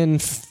literally- been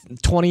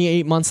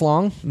 28 months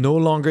long? No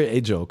longer a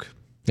joke.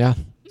 Yeah,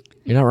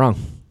 you're not wrong.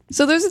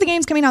 So those are the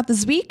games coming out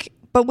this week.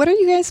 But what are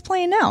you guys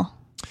playing now?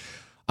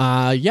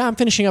 Yeah, I'm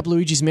finishing up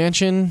Luigi's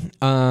Mansion,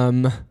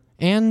 and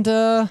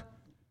I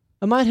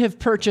might have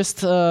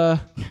purchased. I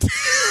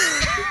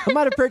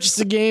might have purchased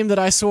a game that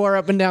I swore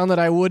up and down that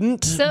I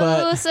wouldn't. So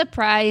but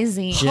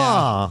surprising.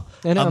 Ah,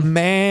 I know. a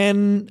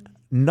man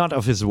not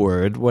of his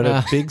word. What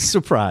a big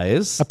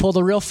surprise. I pulled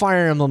a real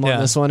Fire Emblem Yeah.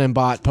 on this one and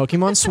bought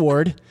Pokemon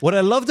Sword. What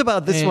I loved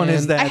about this one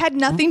is And that I had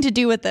nothing to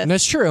do with this. And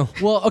that's true.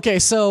 Well, okay,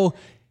 so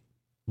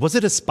was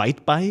it a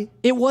spite buy?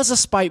 it was a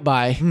spite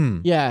buy.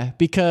 Yeah,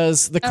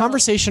 because the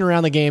conversation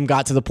around the game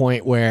got to the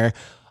point where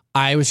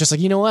I was just like,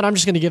 you know what? I'm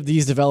just going to give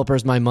these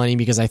developers my money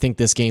because I think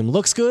this game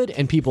looks good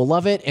and people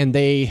love it and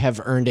they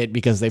have earned it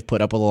because they've put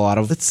up with a lot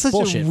of That's such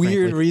bullshit, a weird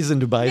frankly. reason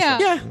to buy Yeah.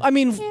 something. Yeah, I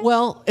mean,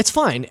 well, it's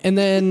fine. And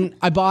then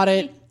I bought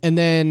it, and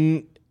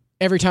then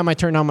every time I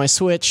turned on my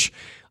Switch,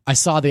 I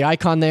saw the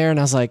icon there, and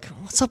I was like,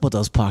 what's up with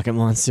those pocket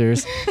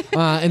monsters?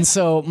 And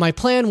so my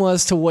plan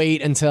was to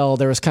wait until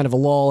there was kind of a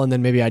lull, and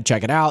then maybe I'd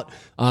check it out.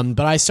 But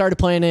I started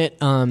playing it.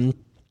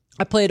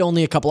 I played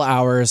only a couple of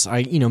hours.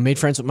 I, made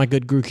friends with my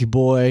good Grookey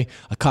boy.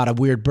 I caught a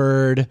weird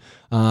bird.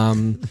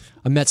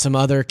 I met some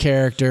other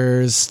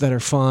characters that are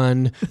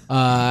fun.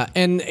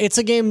 And it's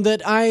a game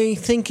that I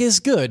think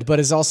is good, but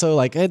is also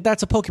like,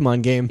 that's a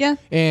Pokemon game. Yeah.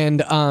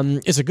 And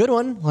it's a good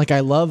one. Like, I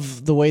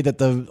love the way that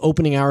the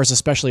opening hours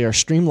especially are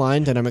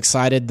streamlined, and I'm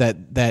excited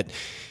that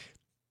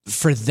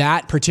for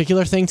that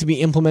particular thing to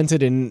be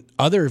implemented in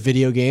other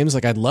video games.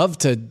 Like, I'd love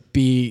to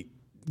be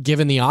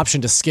given the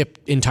option to skip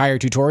entire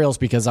tutorials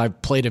because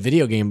I've played a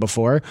video game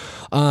before.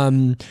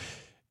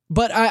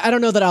 But I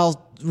don't know that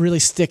I'll really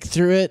stick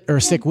through it or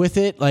stick with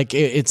it. Like,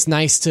 it's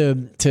nice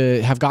to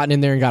have gotten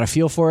in there and got a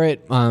feel for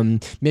it.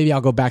 Maybe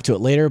I'll go back to it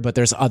later, but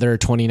there's other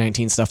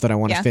 2019 stuff that I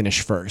want to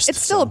finish first.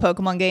 It's still a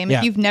Pokemon game. Yeah.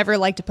 If you've never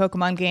liked a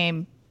Pokemon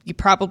game, you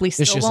probably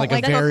still It's just won't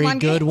like a like very Pokemon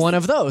good games. one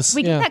of those.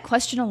 We Yeah. get that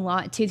question a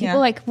lot too. People Yeah. are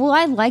like, well,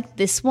 I like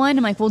this one.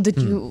 I'm like, well, did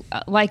you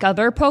like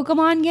other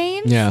Pokemon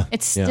games? Yeah.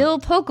 It's still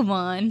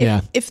Pokemon.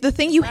 Yeah. If the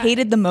thing you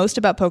hated the most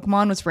about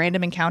Pokemon was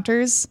random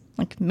encounters,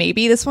 like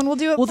maybe this one will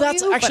do it. Well, for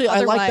that's you, actually, but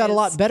I like that a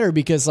otherwise- lot better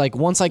because, like,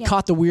 once I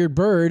caught the weird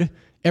bird,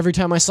 every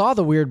time I saw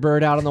the weird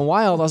bird out in the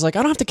wild, I was like, I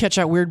don't have to catch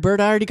that weird bird.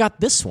 I already got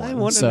this one. I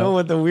want to So- know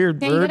what the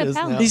weird Yeah, you bird got a is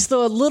pal. now. He's the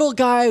little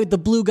guy, the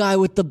blue guy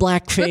with the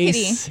black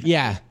face.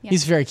 Yeah,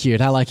 he's very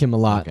cute. I like him a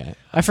lot. Okay.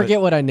 I forget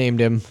what I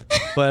named him.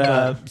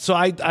 But so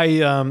I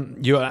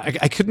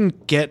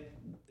couldn't get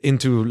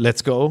into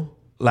Let's Go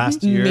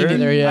last year.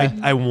 neither, yeah.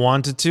 I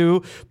wanted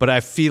to, but I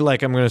feel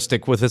like I'm going to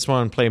stick with this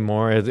one and play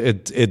more.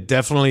 It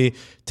definitely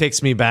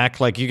takes me back.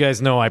 Like, you guys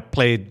know, I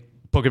played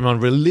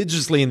Pokemon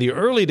religiously in the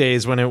early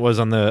days when it was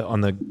on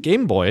the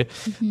Game Boy,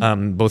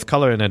 both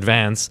color and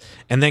advance,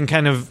 and then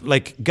kind of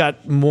like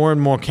got more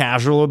and more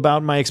casual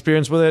about my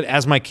experience with it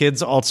as my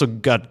kids also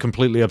got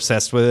completely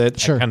obsessed with it.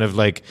 Sure. Kind of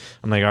like,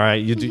 I'm like, all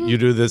right, you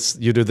do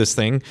this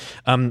thing.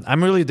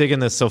 I'm really digging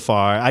this so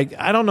far.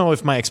 I don't know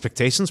if my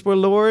expectations were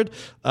lowered.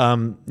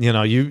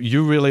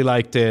 You really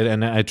liked it,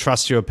 and I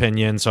trust your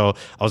opinion, so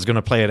I was going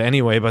to play it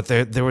anyway. But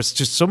there was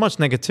just so much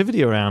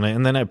negativity around it,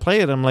 and then I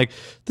play it. I'm like,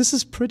 this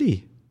is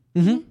pretty.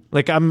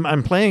 Like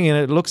I'm playing it.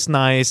 It looks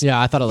nice. Yeah,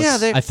 I thought it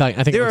looks. I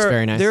think it looks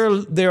very nice.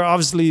 There are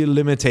obviously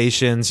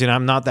limitations.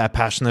 I'm not that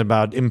passionate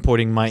about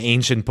importing my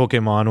ancient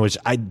Pokemon, which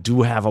I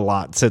do have a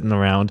lot sitting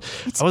around.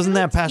 I wasn't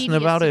that passionate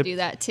about it. Do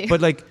that too.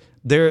 But like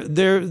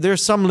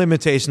there's some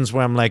limitations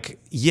where I'm like,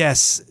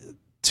 yes.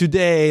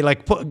 Today,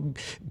 like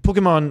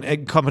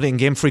Pokemon Company and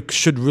Game Freak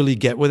should really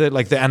get with it.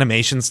 Like the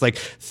animations, like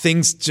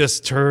things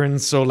just turn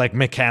so like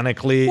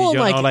mechanically.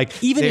 Well,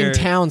 even in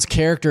towns,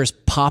 characters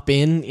pop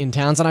in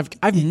towns, and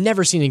I've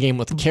never seen a game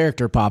with a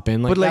character pop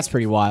in. Like that's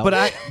pretty wild.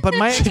 But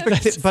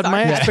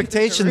my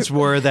expectations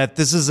were that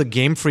this is a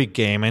Game Freak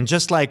game, and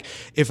just like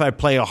if I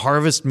play a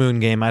Harvest Moon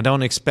game, I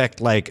don't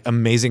expect like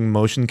amazing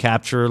motion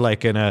capture,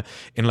 like in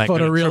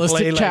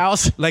photorealistic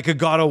cows, like a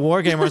God of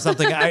War game or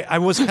something. I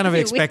was kind of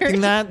expecting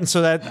that, and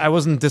so that I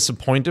wasn't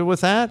disappointed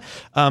with that.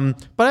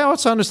 But I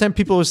also understand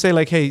people who say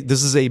like, hey,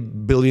 this is a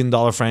 $1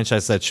 billion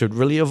franchise that should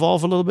really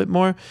evolve a little bit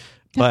more.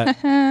 But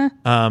yeah,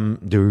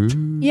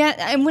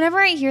 and whenever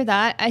I hear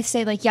that, I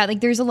say like, yeah,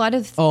 like there's a lot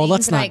of things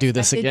let's not I do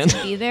this again.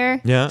 to be there.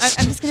 Yeah,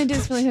 I'm just gonna do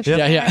this really quick.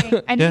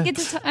 I didn't get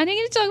to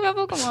talk about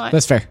Pokemon.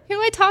 That's fair. Who do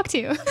I talk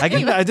to? I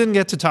didn't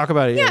get to talk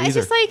about it yet either. It's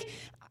just like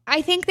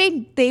I think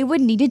they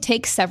would need to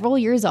take several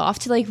years off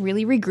to like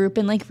really regroup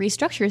and like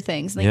restructure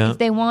things. Like if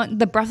they want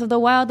the Breath of the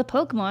Wild, the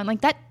Pokemon,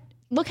 like that.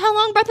 Look how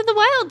long Breath of the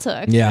Wild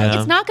took. Yeah.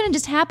 It's not going to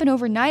just happen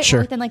overnight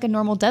or within like a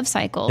normal dev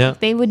cycle. Yeah.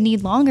 They would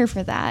need longer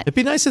for that. It'd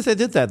be nice if they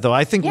did that, though.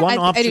 I think one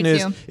option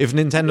is if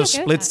Nintendo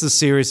splits the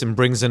series and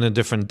brings in a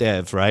different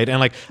dev, right?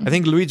 And like, I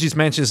think Luigi's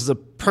Mansion is a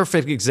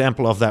perfect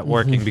example of that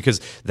working because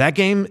that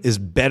game is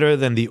better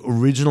than the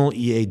original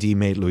EAD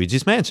made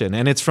Luigi's Mansion,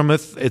 and it's from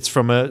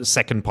a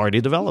second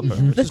party developer.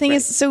 The thing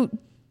is, so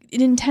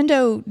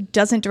Nintendo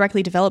doesn't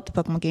directly develop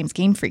the Pokemon games.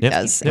 Game Freak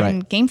does,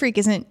 and Game Freak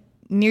isn't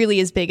nearly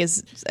as big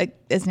as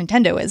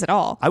Nintendo is at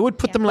all. I would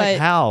put them like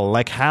HAL.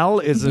 Like HAL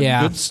is a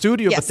good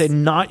studio, but they're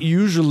not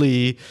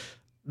usually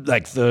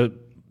like the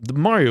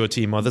Mario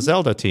team or the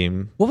Zelda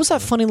team. What was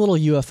that funny little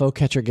UFO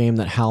catcher game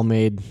that HAL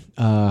made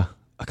a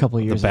couple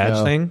of years ago? The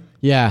badge thing?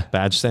 Yeah.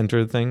 Badge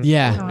center thing?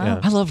 Yeah.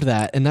 I loved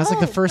that. And that's like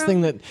the first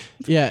thing that,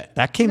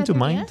 that came to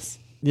mind.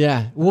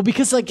 Yeah, well,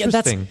 because like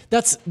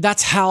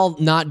that's HAL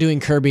not doing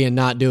Kirby and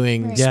not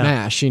doing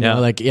Smash,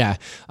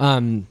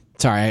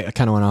 Sorry, I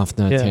kind of went off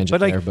the tangent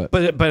there,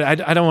 but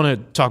I don't want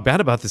to talk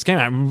bad about this game.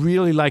 I'm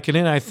really liking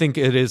it. I think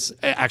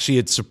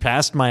it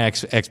surpassed my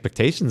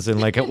expectations in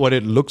like what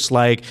it looks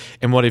like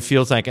and what it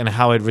feels like and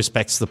how it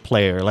respects the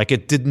player. Like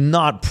it did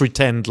not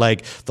pretend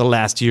like the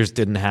last years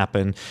didn't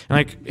happen. And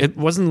like it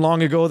wasn't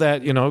long ago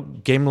that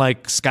game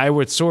like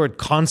Skyward Sword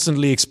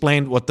constantly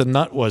explained what the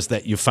nut was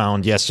that you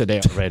found yesterday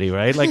already,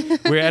 right?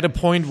 Like we're at a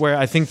point where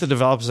I think the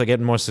developers are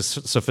getting more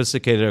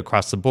sophisticated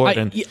across the board,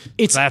 and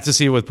it's glad to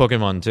see it with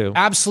Pokemon too.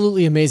 Absolutely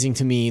amazing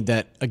to me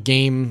that a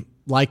game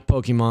like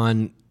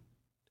Pokemon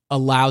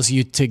allows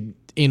you to,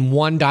 in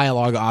one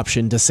dialogue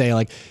option, to say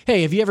like,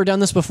 hey, have you ever done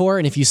this before?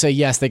 And if you say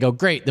yes, they go,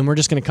 great, then we're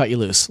just going to cut you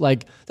loose.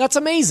 Like, that's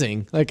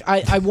amazing. Like,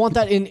 I want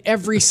that in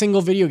every single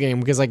video game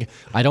because like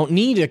I don't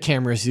need a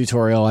camera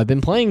tutorial. I've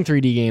been playing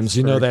 3D games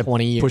for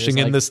 20 years. Pushing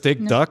in the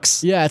stick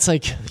ducks? Yeah, it's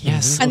like,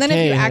 yes. And then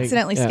if you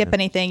accidentally skip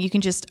anything, you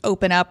can just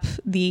open up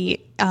the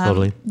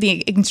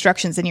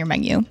instructions in your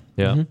menu.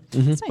 Yeah.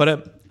 Nice.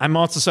 But I'm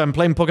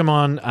playing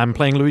Pokemon. I'm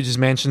playing Luigi's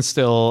Mansion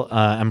still.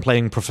 I'm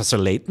playing Professor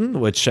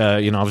Layton, which,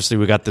 obviously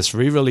we got this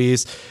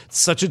re-release. It's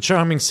such a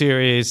charming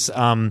series.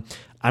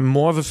 I'm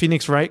more of a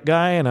Phoenix Wright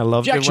guy, and I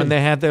loved it when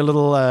they had their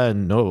little,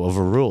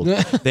 overruled.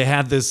 They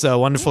had this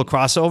wonderful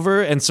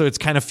crossover, and so it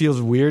kind of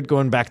feels weird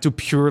going back to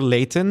pure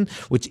Layton,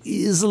 which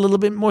is a little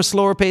bit more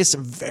slower paced,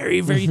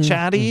 very, very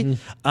chatty.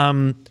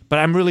 But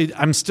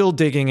I'm still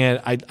digging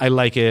it. I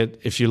like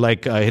it. If you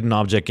like hidden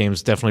object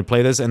games, definitely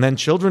play this. And then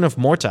Children of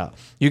Morta.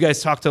 You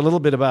guys talked a little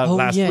bit about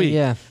last week.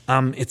 Yeah.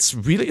 It's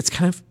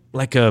kind of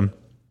like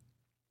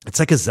it's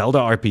like a Zelda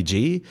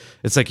RPG.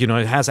 It's like, it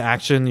has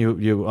action.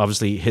 You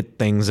obviously hit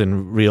things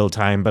in real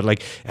time, but like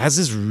it has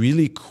this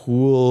really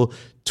cool,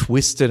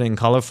 twisted and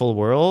colorful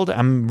world.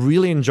 I'm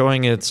really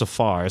enjoying it so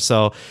far.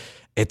 So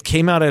it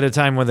came out at a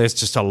time when there's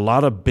just a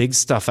lot of big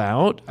stuff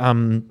out.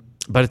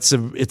 But it's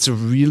a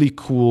really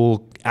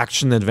cool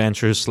action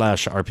adventure /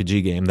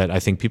 RPG game that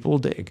I think people will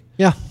dig.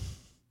 Yeah.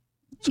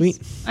 Sweet.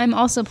 I'm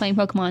also playing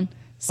Pokemon.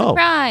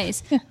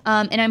 Surprise!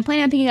 And I'm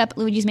planning on picking up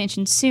Luigi's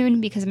Mansion soon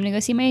because I'm going to go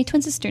see my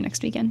twin sister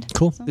next weekend.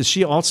 Cool. So. Is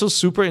she also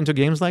super into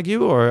games like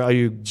you, or are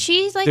you?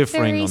 She's like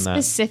very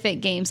specific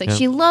games. Like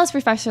she loves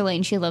Professor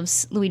Layton. She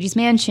loves Luigi's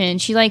Mansion.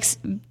 She likes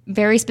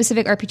very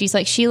specific RPGs.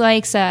 Like she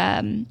likes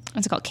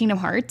what's it called, Kingdom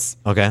Hearts.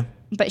 Okay.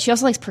 but she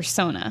also likes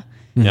Persona.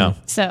 Yeah.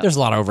 So There's a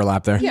lot of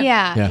overlap there.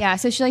 yeah.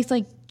 So she likes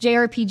like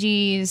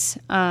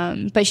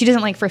JRPGs, but she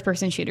doesn't like first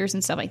person shooters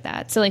and stuff like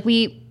that. So like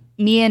me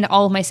and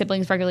all of my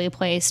siblings regularly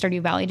play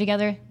Stardew Valley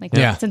together. Like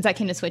since that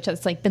came to Switch,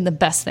 that's like been the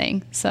best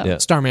thing. So Yeah.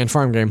 Starman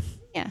farm game.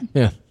 yeah.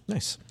 Yeah.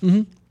 Nice.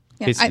 Yeah,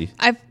 Casey.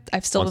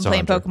 I've still Monster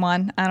been playing Hunter.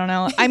 Pokemon. I don't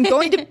know. I'm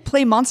going to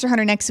play Monster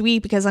Hunter next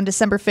week because on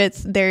December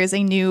 5th there's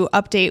a new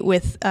update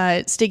with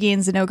Stiggy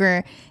and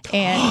Zinogre,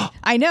 and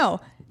I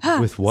know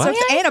With what?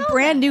 and a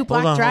brand new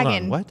Black Hold on.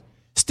 Dragon. What?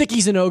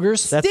 Stickies and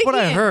ogres. That's what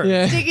I Stiggy. heard.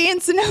 Yeah. Stiggy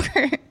and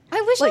Zinogre.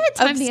 I wish Like, I had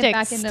time of to get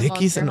back sticks. into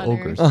Stickies Monster and Hunter.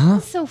 ogres.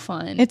 It's so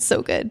fun. It's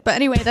so good. But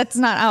anyway, that's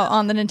not out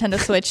on the Nintendo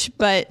Switch.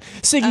 But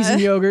Stickies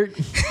and yogurt.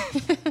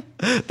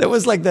 There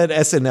was like that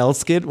SNL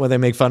skit where they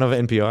make fun of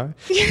NPR.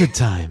 Good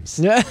times.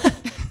 Yeah.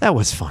 That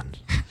was fun.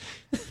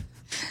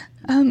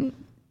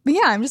 but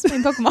yeah, I'm just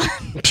playing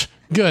Pokemon.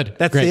 Good.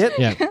 That's Great. it?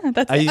 Yeah.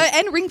 That's Are it. you-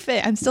 And Ring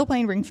Fit. I'm still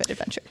playing Ring Fit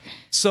Adventure.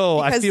 So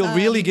I Because, feel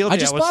really guilty. I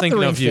just was bought thinking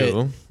the Ring of you.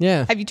 Fit.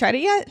 Yeah. Have you tried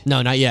it yet?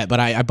 No, not yet, but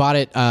I bought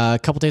it a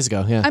couple days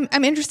ago. Yeah.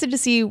 I'm interested to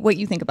see what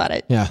you think about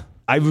it. Yeah.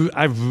 I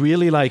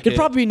really like It'd it.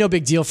 probably be no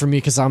big deal for me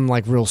because I'm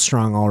like real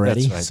strong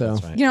already. That's right. so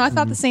That's right. You know, I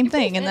thought the same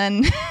thing, and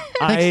then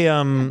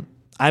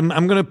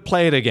I'm gonna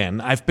play it again.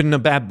 I've been a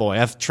bad boy.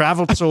 I've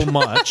traveled so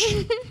much,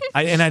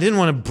 and I didn't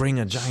want to bring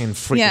a giant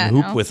freaking Yeah,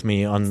 hoop no. with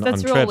me on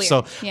That's real trips.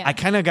 weird. So Yeah. I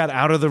kind of got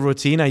out of the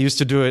routine. I used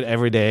to do it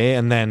every day,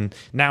 and then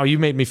now you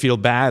made me feel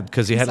bad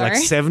because you had like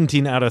Sorry.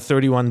 17 out of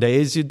 31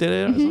 days you did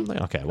it or something.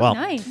 Okay, well,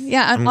 nice.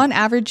 yeah, on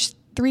average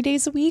 3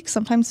 days a week,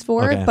 sometimes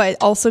 4. Okay. But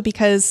also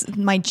because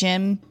my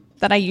gym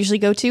that I usually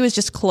go to is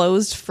just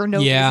closed for no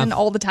Yeah. reason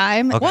all the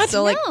time. What?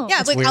 So like, No. yeah,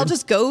 That's like I'll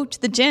just go to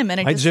the gym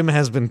and my gym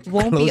has been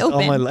won't be closed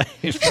all my open.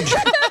 life.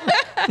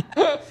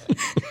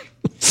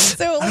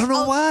 So like, I don't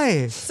know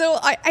why. So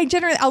I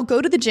generally I'll go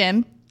to the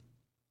gym,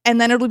 and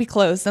then it'll be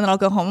closed, and then I'll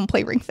go home and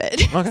play Ring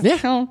Fit. Yeah.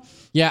 So,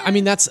 Yeah, I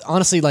mean that's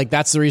honestly like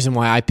that's the reason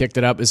why I picked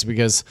it up is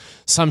because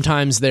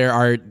sometimes there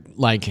are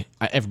like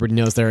everybody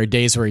knows there are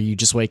days where you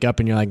just wake up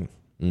and you're like,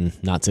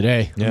 not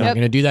today. I'm not Yep.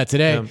 going to do that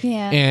today.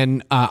 Yeah.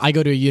 And I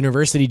go to a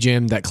university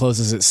gym that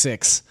closes at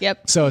 6.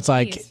 Yep. So it's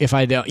like if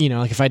I don't,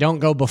 like if I don't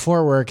go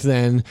before work,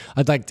 then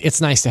I'd like it's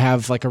nice to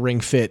have like a Ring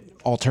Fit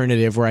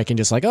alternative where I can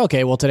just like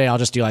okay, well today I'll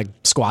just do like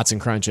squats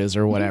and crunches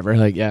or whatever.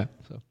 Like yeah.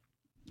 So.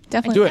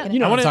 definitely Do get it. You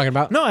know I what I'm wanna- talking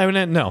about. No, I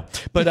mean, no.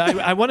 But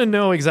I want to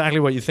know exactly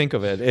what you think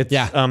of it. It's,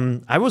 Yeah.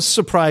 I was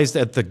surprised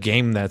at the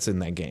game that's in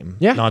that game.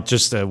 Yeah. Not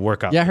just a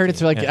workout. Yeah, I heard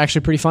it's like Yeah.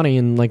 actually pretty funny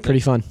and like pretty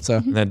fun. So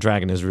That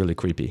dragon is really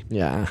creepy.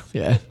 yeah.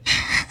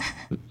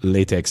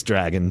 Latex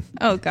dragon.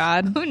 Oh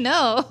God. Oh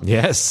no.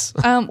 Yes.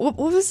 What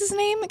was his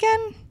name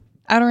again?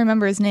 I don't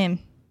remember his name.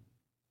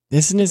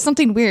 Isn't it?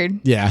 Something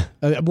weird. Yeah.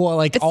 Well,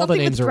 like It's all the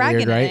something names with are dragon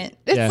weird, in right? it.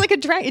 It's yeah. like a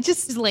dragon. It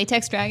just Is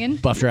Latex Dragon?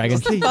 buff dragon.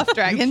 buff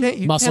dragon.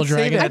 You Muscle can't say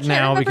dragon. I that can't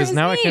now remember because his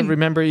now I can't name.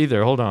 remember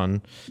either. Hold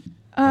on.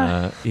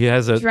 He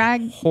has a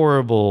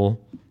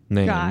horrible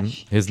name.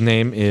 Gosh. His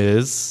name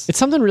is. It's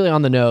something really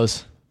on the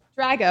nose.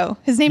 Drago.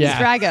 His name Yeah.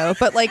 is Drago,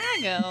 but like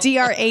Drago.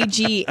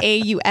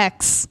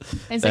 Dragaux.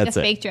 It's like That's a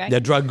it. fake dragon. Yeah,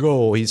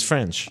 Drago. He's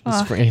French.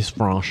 He's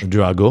French.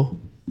 Drago.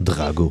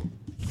 Drago.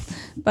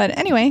 But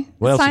anyway,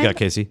 What it's else you time, got,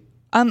 Casey?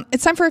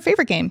 it's time for a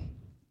favorite game.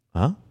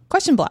 Huh?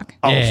 Question block.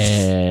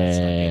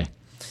 Yeah.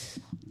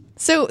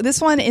 So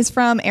this one is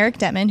from Eric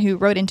Detman, who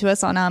wrote into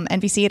us on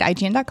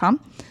NVC@IGN.com.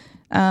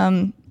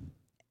 And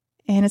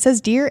it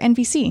says, Dear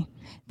NVC,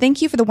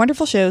 thank you for the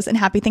wonderful shows and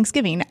happy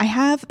Thanksgiving. I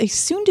have a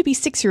soon-to-be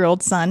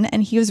 6-year-old son,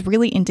 and he was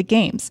really into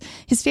games.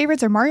 His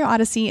favorites are Mario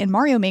Odyssey and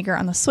Mario Maker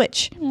on the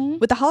Switch.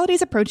 With the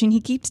holidays approaching, he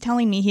keeps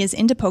telling me he is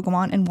into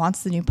Pokemon and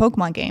wants the new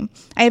Pokemon game.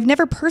 I have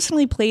never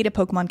personally played a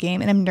Pokemon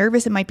game, and I'm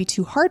nervous it might be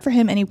too hard for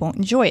him and he won't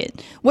enjoy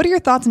it. What are your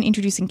thoughts on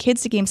introducing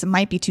kids to games that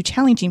might be too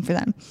challenging for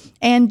them?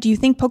 And do you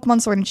think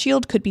Pokemon Sword and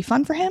Shield could be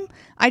fun for him?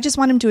 I just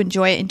want him to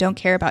enjoy it and don't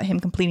care about him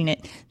completing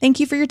it. Thank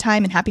you for your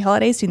time and happy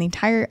holidays to the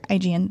entire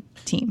IGN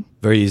team.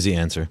 Very easy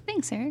answer.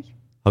 Thanks, Eric.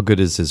 How good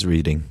is his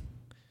reading?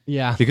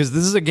 Yeah. Because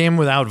this is a game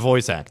without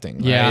voice acting,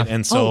 right? Yeah.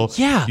 And so Oh,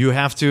 yeah. you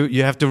have to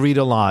read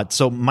a lot.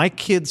 So my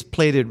kids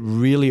played it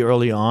really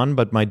early on,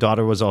 but my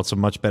daughter was also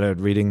much better at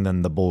reading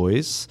than the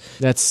boys.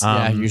 That's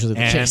usually the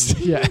and- case.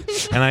 Yeah.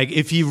 And like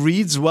if he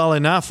reads well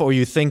enough, or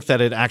you think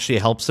that it actually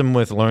helps him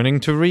with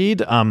learning to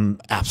read,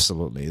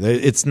 absolutely.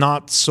 It's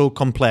not so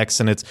complex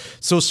and it's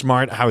so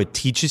smart how it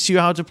teaches you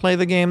how to play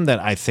the game that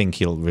I think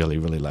he'll really,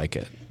 really like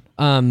it.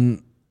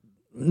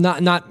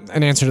 Not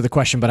an answer to the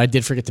question, but I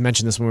did forget to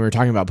mention this when we were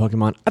talking about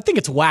Pokemon. I think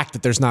it's whack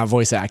that there's not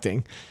voice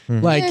acting.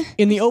 Like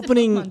in the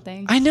opening, Pokemon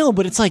thing. I know,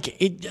 but it's like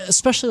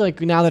especially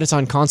like now that it's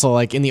on console.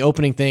 Like in the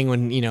opening thing,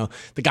 when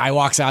the guy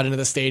walks out into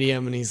the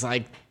stadium and he's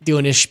like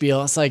doing his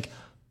spiel, it's like,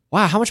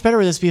 wow, how much better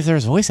would this be if there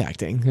was voice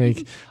acting?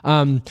 Like,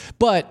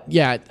 but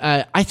yeah,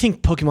 I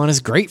think Pokemon is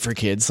great for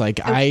kids.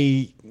 Like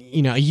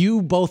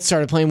you both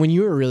started playing when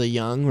you were really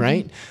young,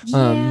 right?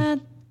 Yeah.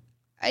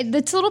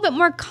 It's a little bit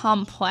more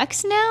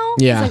complex now.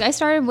 'Cause, Yeah. Like I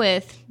started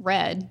with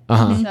Red.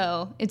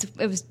 So it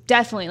was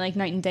definitely like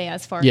night and day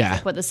as far Yeah. as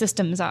like what the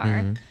systems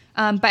are.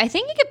 But I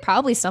think you could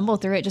probably stumble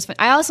through it just fine.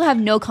 I also have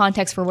no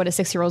context for what a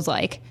 6-year-old's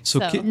like. So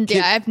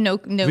Yeah, I have no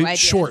idea.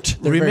 Short.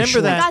 They're very Remember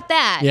short. that- I got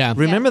that. Yeah.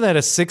 Remember that a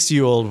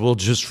 6-year-old will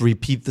just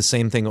repeat the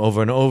same thing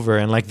over and over,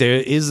 and like there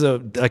is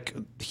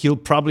he'll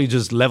probably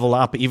just level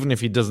up even if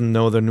he doesn't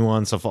know the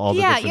nuance of all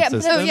the different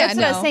systems. That's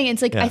what I was no. saying.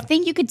 It's like I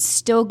think you could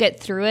still get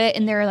through it,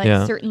 and there are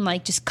like certain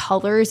like just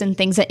colors and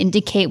things that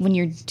indicate when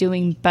you're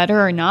doing better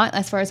or not.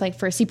 As far as like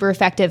for super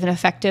effective and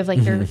effective, like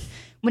they're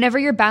whenever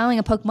you're battling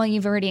a Pokemon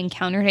you've already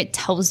encountered, it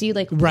tells you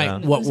like Right,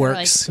 what moves are,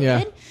 works, like,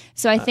 yeah. good.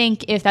 So I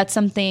think if that's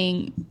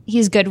something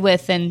he's good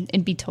with, then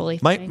it'd be totally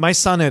fine. My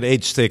son at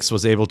age 6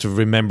 was able to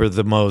remember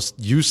the most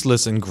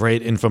useless and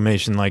great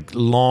information, like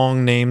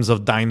long names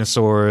of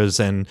dinosaurs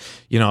and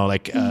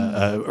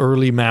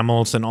early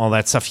mammals and all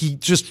that stuff. He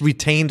just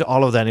retained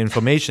all of that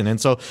information.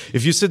 And so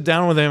if you sit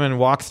down with him and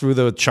walk through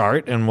the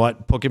chart and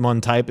what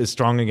Pokemon type is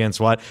strong against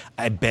what,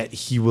 I bet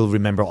he will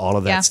remember all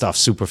of that stuff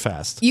super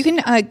fast. You can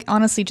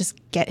honestly just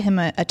get him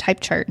a type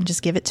chart and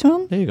just give it to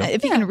him. There you go.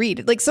 If he can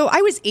read. Like, so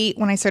I was 8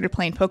 when I started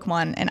playing Pokemon,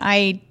 and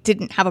I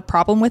didn't have a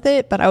problem with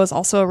it, but I was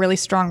also a really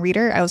strong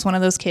reader. I was one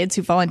of those kids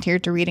who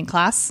volunteered to read in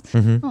class.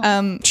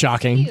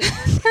 Shocking.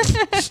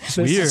 This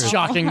is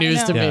shocking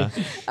news to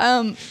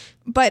me.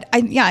 But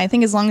I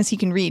think as long as he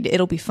can read,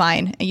 it'll be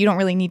fine. You don't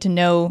really need to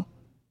know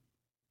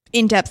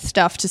in-depth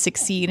stuff to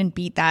succeed and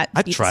beat the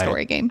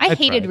story game. I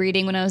hated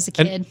reading when I was a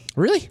kid.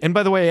 Really? And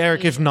by the way,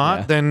 Eric, if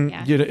not, then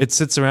Yeah. it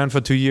sits around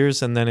for 2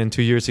 years, and then in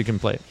 2 years you can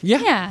play it.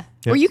 Yeah.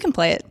 Or you can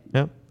play it.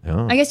 Yeah.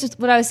 Oh. I guess just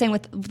what I was saying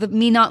with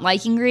me not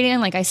liking reading,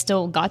 like I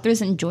still got through this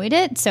and enjoyed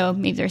it. So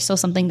maybe there's still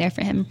something there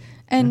for him.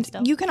 And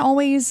you can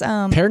always...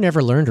 Pear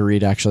never learned to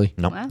read, actually.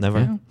 No,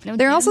 never. No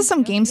there are also DM, some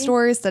no game reading.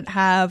 stores that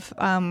have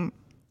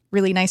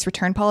really nice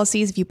return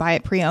policies if you buy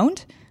it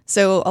pre-owned.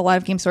 So a lot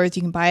of game stores,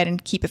 you can buy it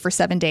and keep it for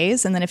 7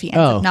 days. And then if you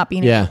end up not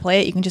being able to play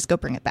it, you can just go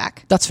bring it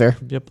back. That's fair.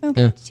 Yep.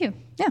 Too.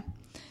 Yeah.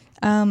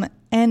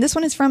 And this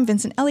one is from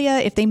Vincent Elia.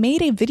 If they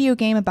made a video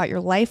game about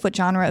your life, what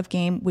genre of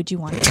game would you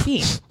want it to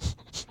be?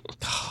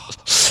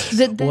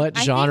 What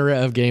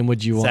genre of game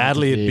would you want?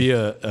 Sadly, it to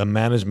it'd be a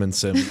management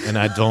sim, and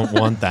I don't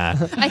want that.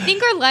 I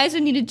think our lives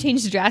would need to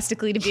change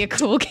drastically to be a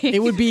cool game.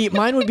 It would be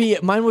mine would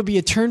be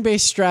a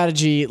turn-based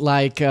strategy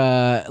like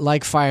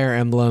Fire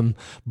Emblem,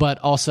 but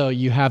also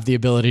you have the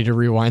ability to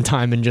rewind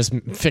time and just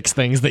fix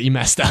things that you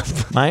messed up.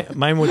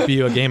 Mine would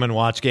be a Game and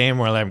Watch game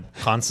where I'm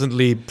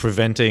constantly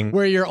preventing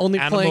Where you're only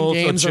playing animals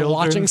games or children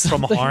watching from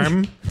something.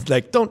 harm.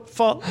 Like, don't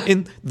fall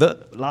in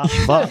the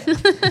lava.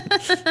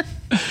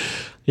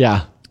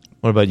 Yeah.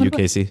 What about you,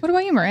 Casey? What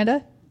about you,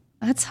 Miranda?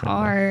 That's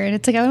hard.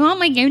 It's like I want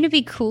my game to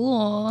be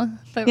cool,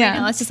 but right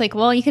now it's just like,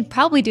 well, you could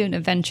probably do an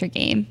adventure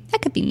game.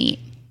 That could be neat.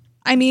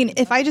 I mean,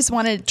 if I just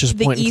wanted Just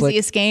the point and click.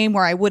 easiest game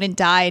where I wouldn't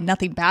die and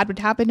nothing bad would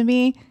happen to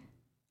me,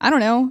 I don't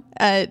know,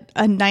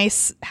 a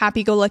nice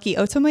happy-go-lucky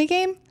otome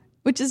game,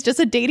 which is just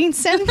a dating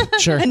sim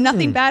Sure. and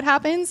nothing bad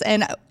happens.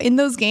 And in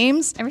those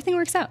games, Everything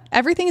works out.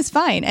 everything is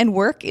fine. And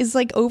work is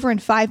like over in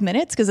 5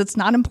 minutes because it's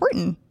not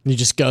important. You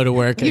just go to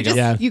work. You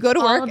just you go to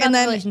All work about and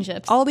then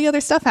relationships. all the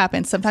other stuff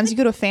happens. Sometimes you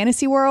go to a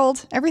fantasy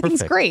world.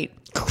 Everything's Perfect. great.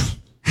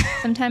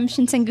 Sometimes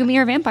Shinsengumi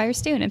are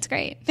vampires too, and it's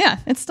great. Yeah,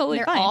 it's totally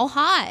They're fine. all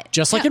hot.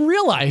 just like in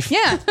real life.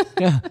 yeah,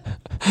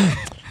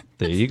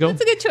 There you go.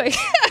 It's a good choice.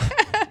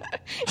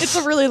 it's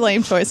a really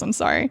lame choice. I'm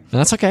sorry.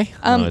 That's okay.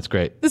 No, it's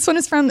great. This one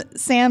is from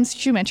Sam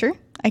Schumacher.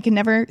 I can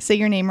never say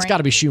your name right. It's got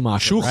to be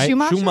Schumacher, right?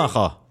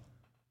 Schumacher?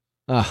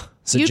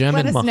 It's a You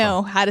German. let us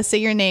know how to say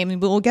your name,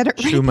 and we'll get it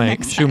right the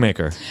next time.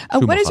 Shoemaker.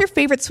 What is your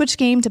favorite Switch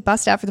game to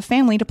bust out for the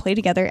family to play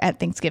together at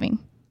Thanksgiving?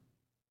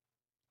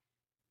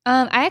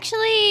 I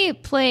actually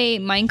play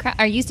Minecraft.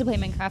 I used to play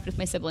Minecraft with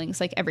my siblings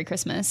like every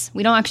Christmas.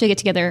 We don't actually get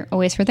together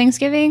always for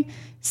Thanksgiving,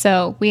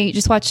 so we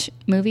just watch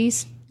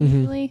movies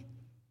usually.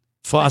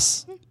 For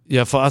us,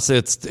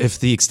 it's if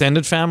the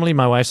extended family,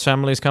 my wife's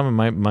family is coming,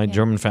 my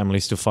German family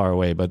is too far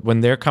away. But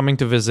when they're coming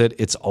to visit,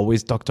 it's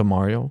always Dr.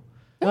 Mario.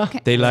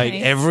 Okay. They like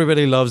Nice.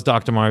 everybody loves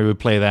Dr. Mario. We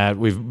play that.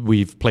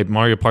 We've played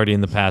Mario Party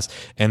in the past,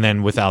 and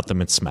then without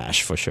them, it's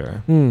Smash for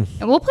sure. And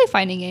we'll play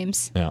fighting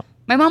games. Yeah.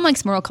 My mom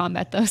likes Mortal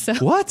Kombat though, so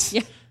What?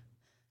 Yeah.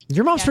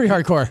 Your mom's pretty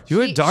hardcore.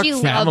 You're a dark she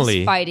family.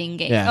 loves fighting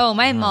games. Yeah. Oh,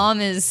 my mom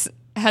has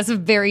a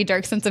very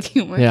dark sense of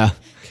humor. Yeah.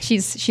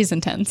 She's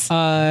intense.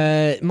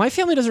 My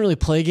family doesn't really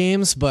play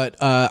games, but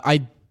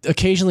I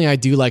occasionally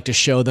do like to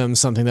show them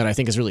something that I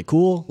think is really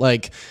cool.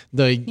 Like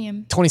the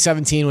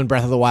 2017 when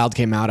Breath of the Wild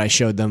came out, I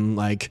showed them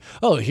like,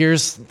 oh,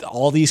 here's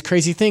all these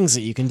crazy things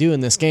that you can do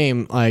in this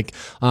game. Like,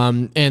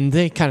 and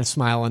they kind of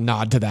smile and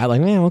nod to that. Like,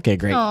 yeah, okay,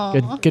 great,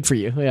 good for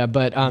you. Yeah,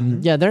 but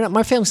yeah, they're not.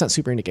 My family's not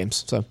super into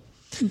games, so.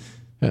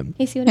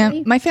 Casey, what Yeah, about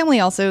you? my family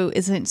also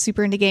isn't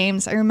super into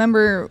games. I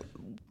remember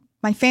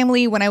my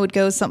family when I would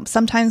go.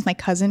 Sometimes my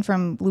cousin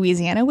from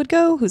Louisiana would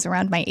go, who's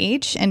around my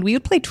age, and we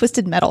would play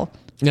Twisted Metal.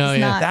 No, It's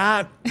yeah. not-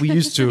 That we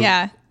used to.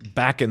 Yeah.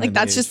 Back in Like the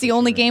that's days, just for the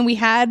only sure. game we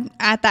had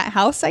at that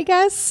house, I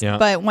guess. Yeah.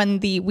 But when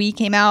the Wii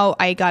came out,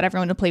 I got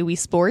everyone to play Wii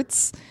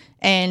Sports,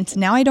 and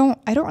now I don't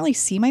really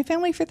see my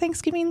family for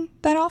Thanksgiving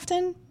that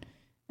often.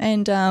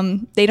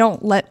 And they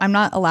don't let. I'm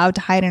not allowed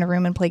to hide in a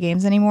room and play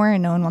games anymore,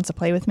 and no one wants to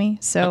play with me.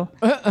 So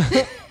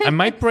I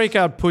might break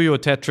out Puyo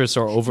Tetris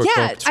or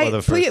Overcooked for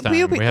the first time. We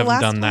haven't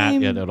done that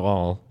yet at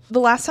all. The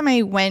last time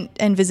I went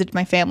and visited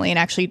my family and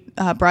actually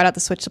brought out the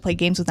Switch to play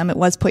games with them, it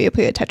was Puyo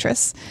Puyo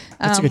Tetris.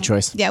 That's a good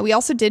choice. Yeah, we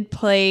also did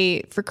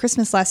play for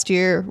Christmas last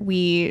year.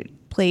 We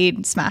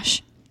played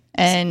Smash,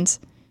 and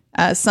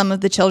some of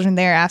the children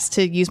there asked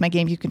to use my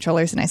GameCube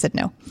controllers, and I said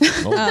no.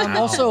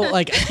 Also,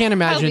 like, I can't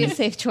That would be imagine. a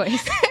safe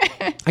choice.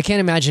 I can't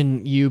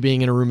imagine you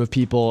being in a room of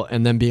people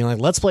and then being like,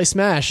 "Let's play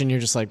Smash," and you're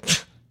just like,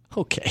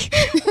 "Okay,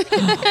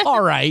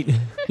 all right."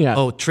 Yeah.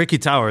 Oh, Tricky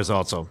Towers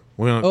also.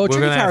 We're Tricky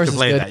gonna have Towers to is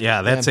play good. that.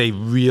 Yeah, that's a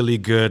really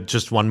good.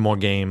 Just one more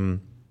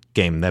game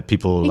that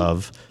people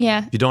love.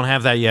 Yeah. If you don't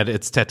have that yet,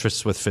 it's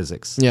Tetris with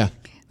physics. Yeah.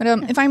 But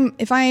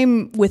if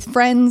I'm with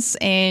friends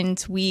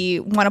and we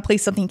want to play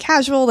something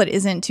casual that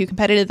isn't too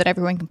competitive that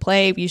everyone can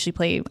play, we usually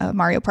play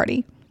Mario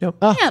Party. Yep.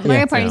 Yeah,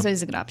 Mario Party is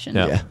always a good option.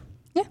 Yeah.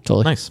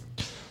 Totally. Nice.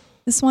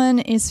 This one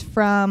is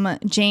from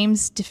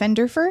James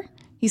Defenderfer.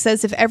 He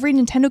says, if every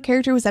Nintendo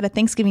character was at a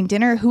Thanksgiving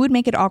dinner, who would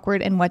make it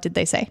awkward and what did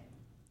they say?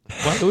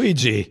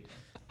 Luigi.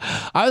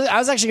 I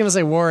was actually gonna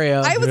say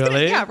Wario. I was Really?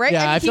 gonna, yeah, right?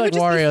 Yeah, I he feel would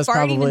like just Wario's be farting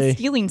probably- and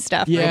stealing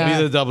stuff. Yeah, He'll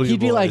be the W he'd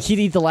be boys. like, he'd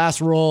eat the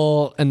last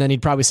roll, and then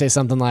he'd probably say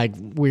something like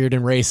weird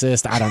and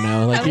racist. I don't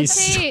know. Like I would he's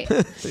say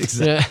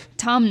yeah.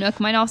 Tom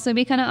Nook might also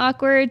be kind of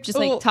awkward, just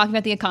like talking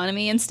about the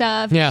economy and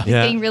stuff. Yeah. He's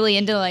Yeah. getting really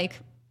into like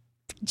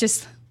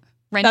just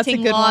That's a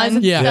renting good laws one.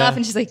 and Yeah. stuff, Yeah.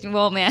 and she's like,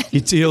 "Well, man,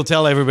 He'll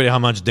tell everybody how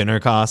much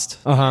dinner cost.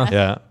 Uh-huh.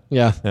 Yeah.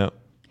 Yeah, Yeah.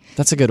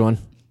 that's a good one.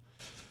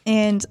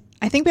 And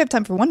I think we have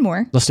time for one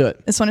more. Let's do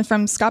it. This one is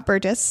from Scott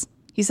Burgess.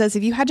 He says,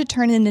 if you had to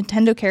turn a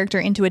Nintendo character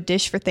into a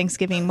dish for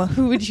Thanksgiving, well,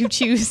 who would you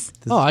choose?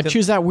 Oh, I'd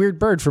choose that weird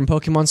bird from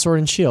Pokemon Sword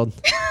and Shield.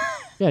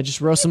 Yeah,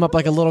 just roast him up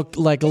like a little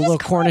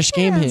Cornish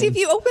game See, if hen.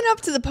 you open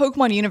up to the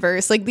Pokemon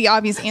universe, like the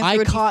obvious answer I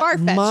would be caught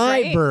Farfetch'd,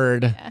 my right?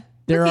 bird.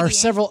 There are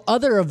several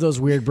other of those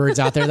weird birds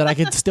out there that I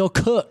could still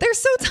cook. They're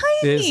so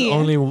There's tiny.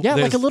 only Yeah,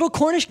 there's, like a little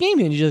Cornish game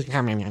hen. You just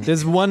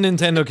there's one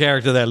Nintendo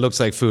character that looks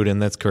like food, and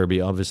that's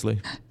Kirby,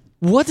 obviously.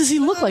 what does he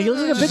look like? He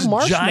looks like a big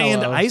marshmallow.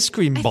 Giant ice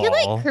cream I ball. feel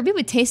like Kirby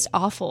would taste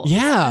awful."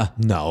 Yeah.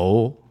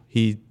 No,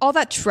 he. All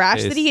that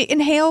trash that he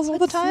inhales all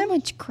the time. So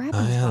much crap.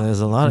 Yeah,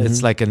 there's a lot.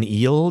 It's like an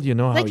eel. You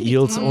know how Like an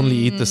eels only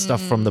eat the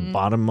stuff from the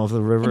bottom of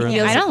the river.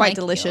 Eels I are don't quite like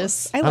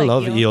delicious. I like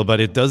love eel. eel, but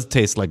it does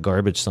taste like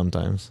garbage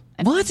sometimes.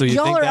 What? So you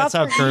Y'all think are that's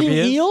out how there Kirby eating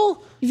is?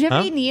 eel? You've never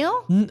Huh? eaten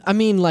eel? I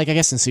mean, like, I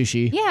guess in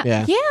sushi. Yeah.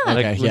 Yeah. Yeah.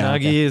 Like Okay, unagi yeah,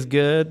 okay. is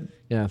good.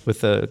 Yeah.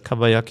 With the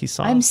kabayaki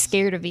sauce. I'm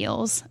scared of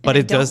eels, and But I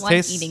it don't does like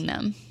taste- eating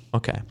them.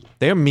 Okay,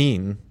 they're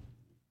mean.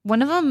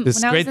 One of them. This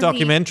when I was great in the-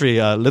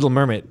 documentary, Little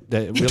Mermaid,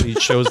 that really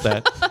shows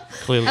that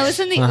clearly. I was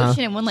in the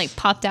ocean and one like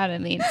popped out at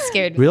me and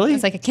scared me. Really? I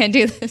was like, I can't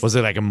do this. Was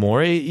it like a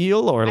moray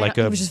eel or like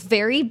it a was just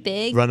very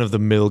big.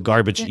 run-of-the-mill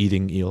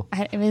garbage-eating eel?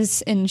 It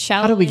was in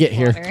shallow. How did we get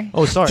here? water.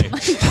 Oh, sorry.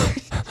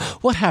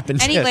 What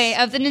happened? Anyway,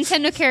 of the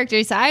Nintendo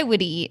characters I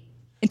would eat,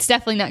 it's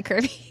definitely not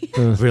Kirby.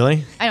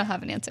 Really? I don't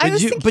have an answer.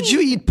 was But you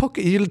eat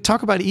you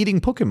talk about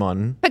eating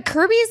Pokemon. But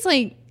Kirby's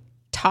like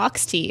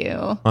talks to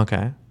you.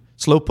 Okay.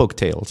 Slowpoke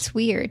tails. It's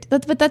weird.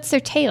 But that's their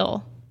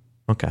tail.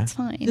 Okay. It's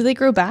fine. Do they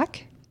grow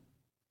back?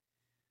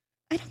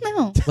 I don't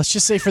know. Let's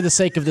just say for the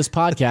sake of this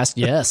podcast,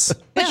 yes.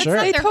 Sure.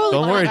 They totally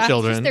Don't worry, It's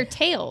children. just their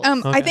tail.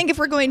 I think if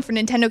we're going for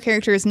Nintendo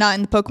characters not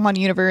in the Pokemon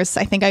universe,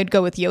 I think I'd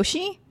go with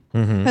Yoshi.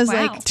 Because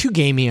Wow. like, Too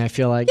gamey, I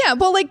feel like. yeah,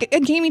 well, like a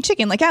gamey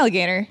chicken, like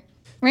alligator,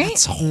 right?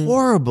 It's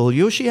horrible.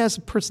 Yoshi has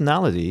a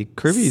personality.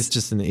 Kirby is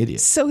just an idiot.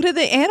 So do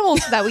the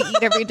animals that we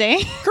eat every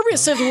day. Kirby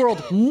has saved the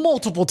world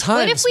multiple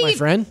times, my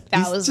friend.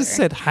 Bowser? He's just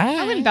said hi.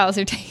 How would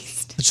Bowser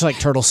taste? It's just like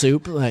turtle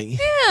soup. Like, Yeah,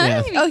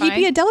 I think Oh, he'd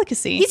be a fine.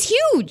 delicacy. He's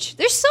huge.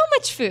 There's so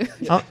much food.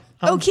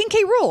 Oh, King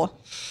K. Rool.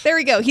 There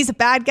we go. He's a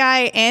bad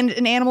guy and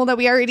an animal that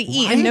we already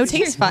eat, and no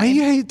taste Why do fine.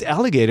 you hate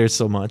alligators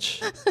so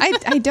much?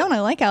 I don't.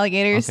 I like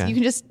alligators. Okay.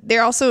 You can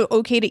they're also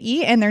okay to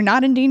eat, and they're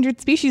not endangered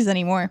species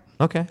anymore.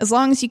 Okay. As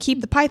long as you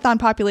keep the python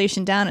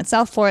population down in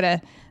South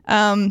Florida.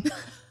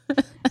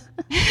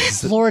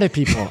 Florida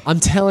people, I'm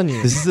telling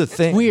you. This is the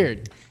thing.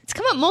 Weird. It's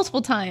come up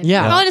multiple times.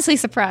 Yeah. I'm honestly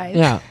surprised.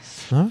 Yeah.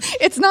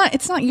 It's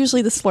not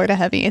usually this Florida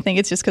heavy. I think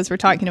it's just because we're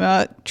talking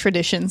about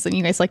traditions, and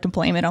you guys like to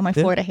blame it on my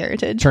Florida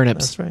heritage.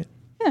 Turnips. That's right.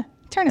 Yeah,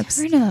 turnips.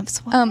 Turnips.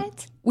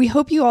 What? We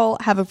hope you all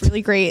have a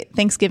really great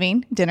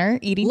Thanksgiving dinner,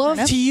 eating Love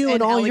turnips to you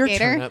and all your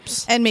alligator,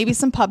 turnips. and maybe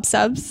some pub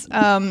subs.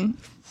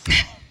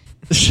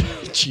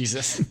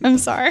 Jesus. I'm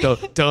sorry.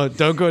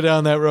 Don't go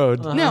down that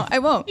road. No, I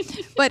won't.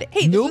 But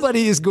hey,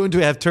 Nobody is going to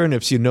have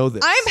turnips. You know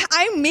this.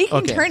 I'm making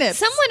Okay. turnips.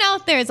 Someone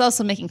out there is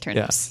also making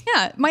turnips.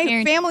 Yeah, my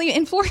Karen. family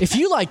in Florida. If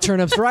you like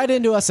turnips, write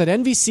into us at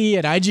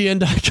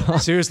nvc@ign.com.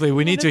 Seriously,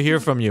 we need to hear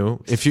from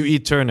you if you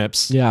eat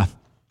turnips. Yeah.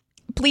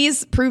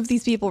 Please prove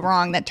these people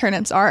wrong that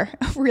turnips are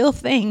a real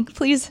thing.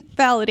 Please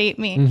validate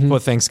me For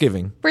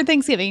Thanksgiving. for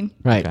Thanksgiving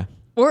Right. Okay.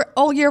 or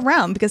all year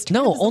round because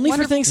turnips No, is a only for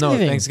wonderful- No,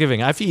 Thanksgiving.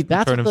 Thanksgiving. I've eaten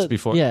That's what turnips the-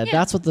 before. Yeah,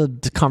 that's what the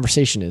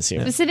conversation is here.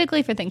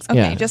 Specifically for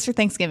Thanksgiving. Okay, Yeah. just for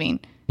Thanksgiving.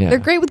 Yeah. They're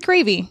great with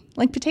gravy,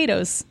 like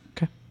potatoes.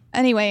 Okay.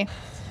 Anyway,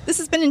 This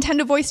has been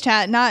Nintendo Voice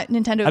Chat, not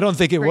Nintendo. I don't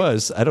think it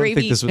was. I don't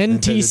think this was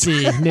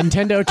NTC,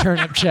 Nintendo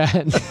Turnip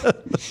Chat.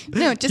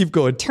 No, just Keep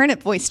going.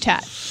 Turnip Voice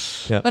Chat.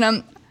 Yeah. But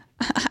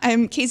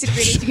I'm Casey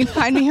DeGrady. You can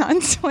find me on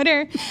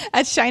Twitter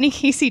at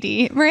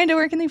ShinyKCD. Miranda,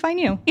 where can they find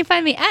you? You can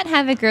find me at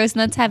Havoc Rose, and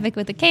that's Havoc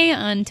with a K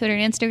on Twitter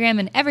and Instagram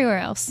and everywhere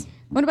else.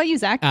 What about you,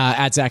 Zach?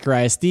 At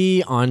Zacharias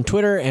D on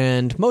Twitter,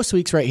 and most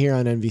weeks right here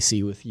on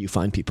NVC with You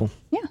Fine People.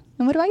 Yeah.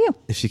 And what about you?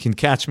 If you can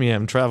catch me,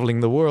 I'm traveling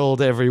the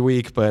world every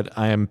week, but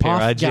I am PerIGN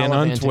on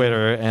gallivanting.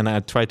 Twitter, and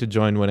I try to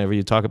join whenever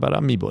you talk about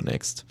Amiibo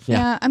next.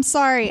 Yeah, I'm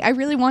sorry. I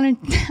really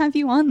wanted to have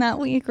you on that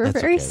week. We're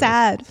very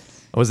sad.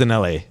 I was in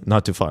LA,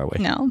 not too far away.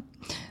 No.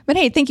 But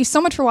hey, thank you so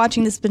much for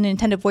watching. This has been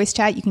Nintendo Voice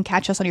Chat. You can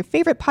catch us on your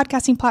favorite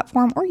podcasting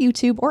platform or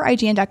YouTube or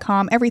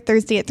IGN.com every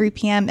Thursday at 3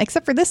 p.m.,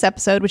 except for this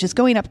episode, which is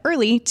going up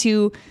early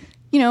to,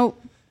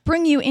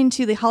 bring you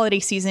into the holiday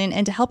season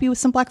and to help you with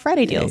some Black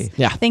Friday deals.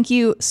 Yeah. Thank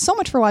you so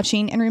much for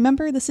watching. And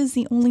remember, this is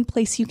the only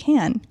place you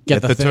can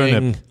Get the thing.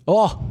 turnip.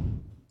 Oh.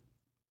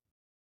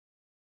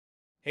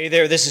 Hey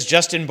there, this is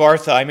Justin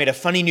Bartha. I made a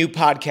funny new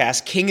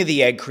podcast, King of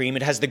the Egg Cream.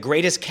 It has the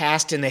greatest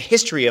cast in the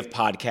history of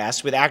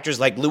podcasts with actors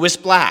like Louis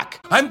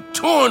Black, I'm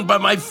torn by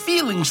my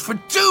feelings for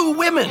two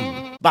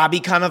women. Bobby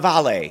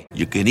Cannavale,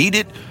 You can eat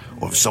it,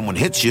 or if someone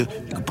hits you,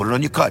 you can put it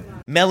on your cut.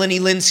 Melanie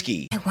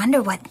Linsky, I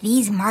wonder what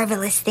these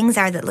marvelous things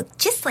are that look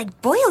just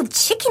like boiled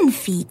chicken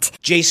feet.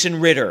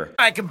 Jason Ritter,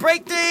 I can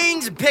break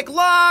things and pick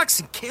locks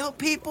and kill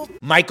people.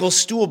 Michael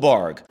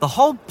Stuhlbarg, The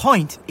whole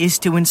point is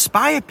to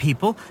inspire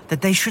people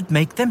that they should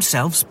make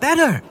themselves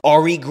better.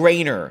 Ari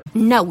Grainer,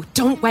 No,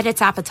 don't whet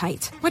its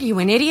appetite. What are you,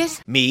 an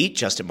idiot? me,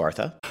 Justin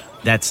Bartha,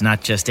 That's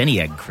not just any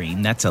egg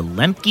cream, that's a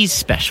Lemke's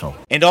special.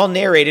 and all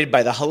narrated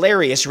by the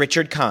hilarious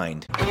Richard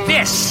Kind.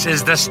 This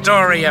is the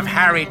story of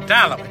Harry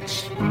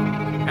Dalowitz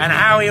and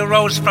how he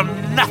rose from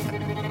nothing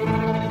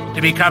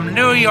to become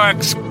New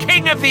York's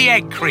King of the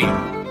Egg Cream.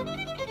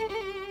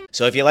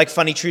 So if you like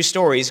funny true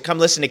stories, come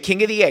listen to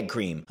King of the Egg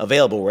Cream,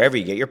 available wherever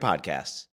you get your podcasts.